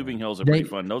 Del. Tubing hills are pretty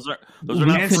fun. Those are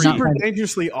not free. Super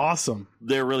dangerously awesome.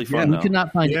 They're really fun. We could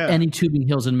not find any tubing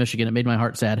hills in Michigan. It made my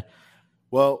heart sad.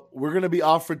 Well, we're going to be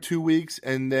off for 2 weeks,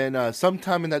 and then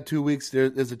sometime in that 2 weeks,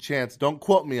 there's a chance. Don't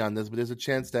quote me on this, but there's a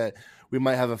chance that we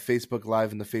might have a Facebook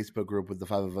Live in the Facebook group with the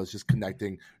 5 of us just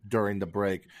connecting during the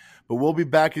break. But we'll be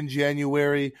back in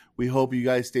January. We hope you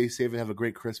guys stay safe and have a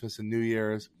great Christmas and New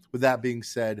Year's. With that being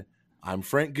said, I'm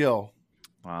Frank Gill.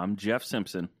 I'm Jeff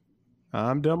Simpson.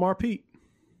 I'm Delmar Pete.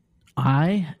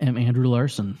 I am Andrew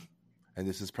Larson. And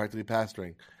this is Practically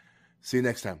Pastoring. See you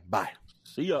next time. Bye.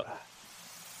 See ya.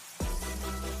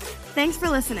 Thanks for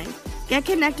listening. Get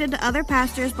connected to other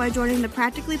pastors by joining the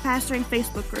Practically Pastoring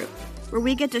Facebook group, where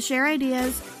we get to share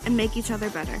ideas and make each other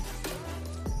better.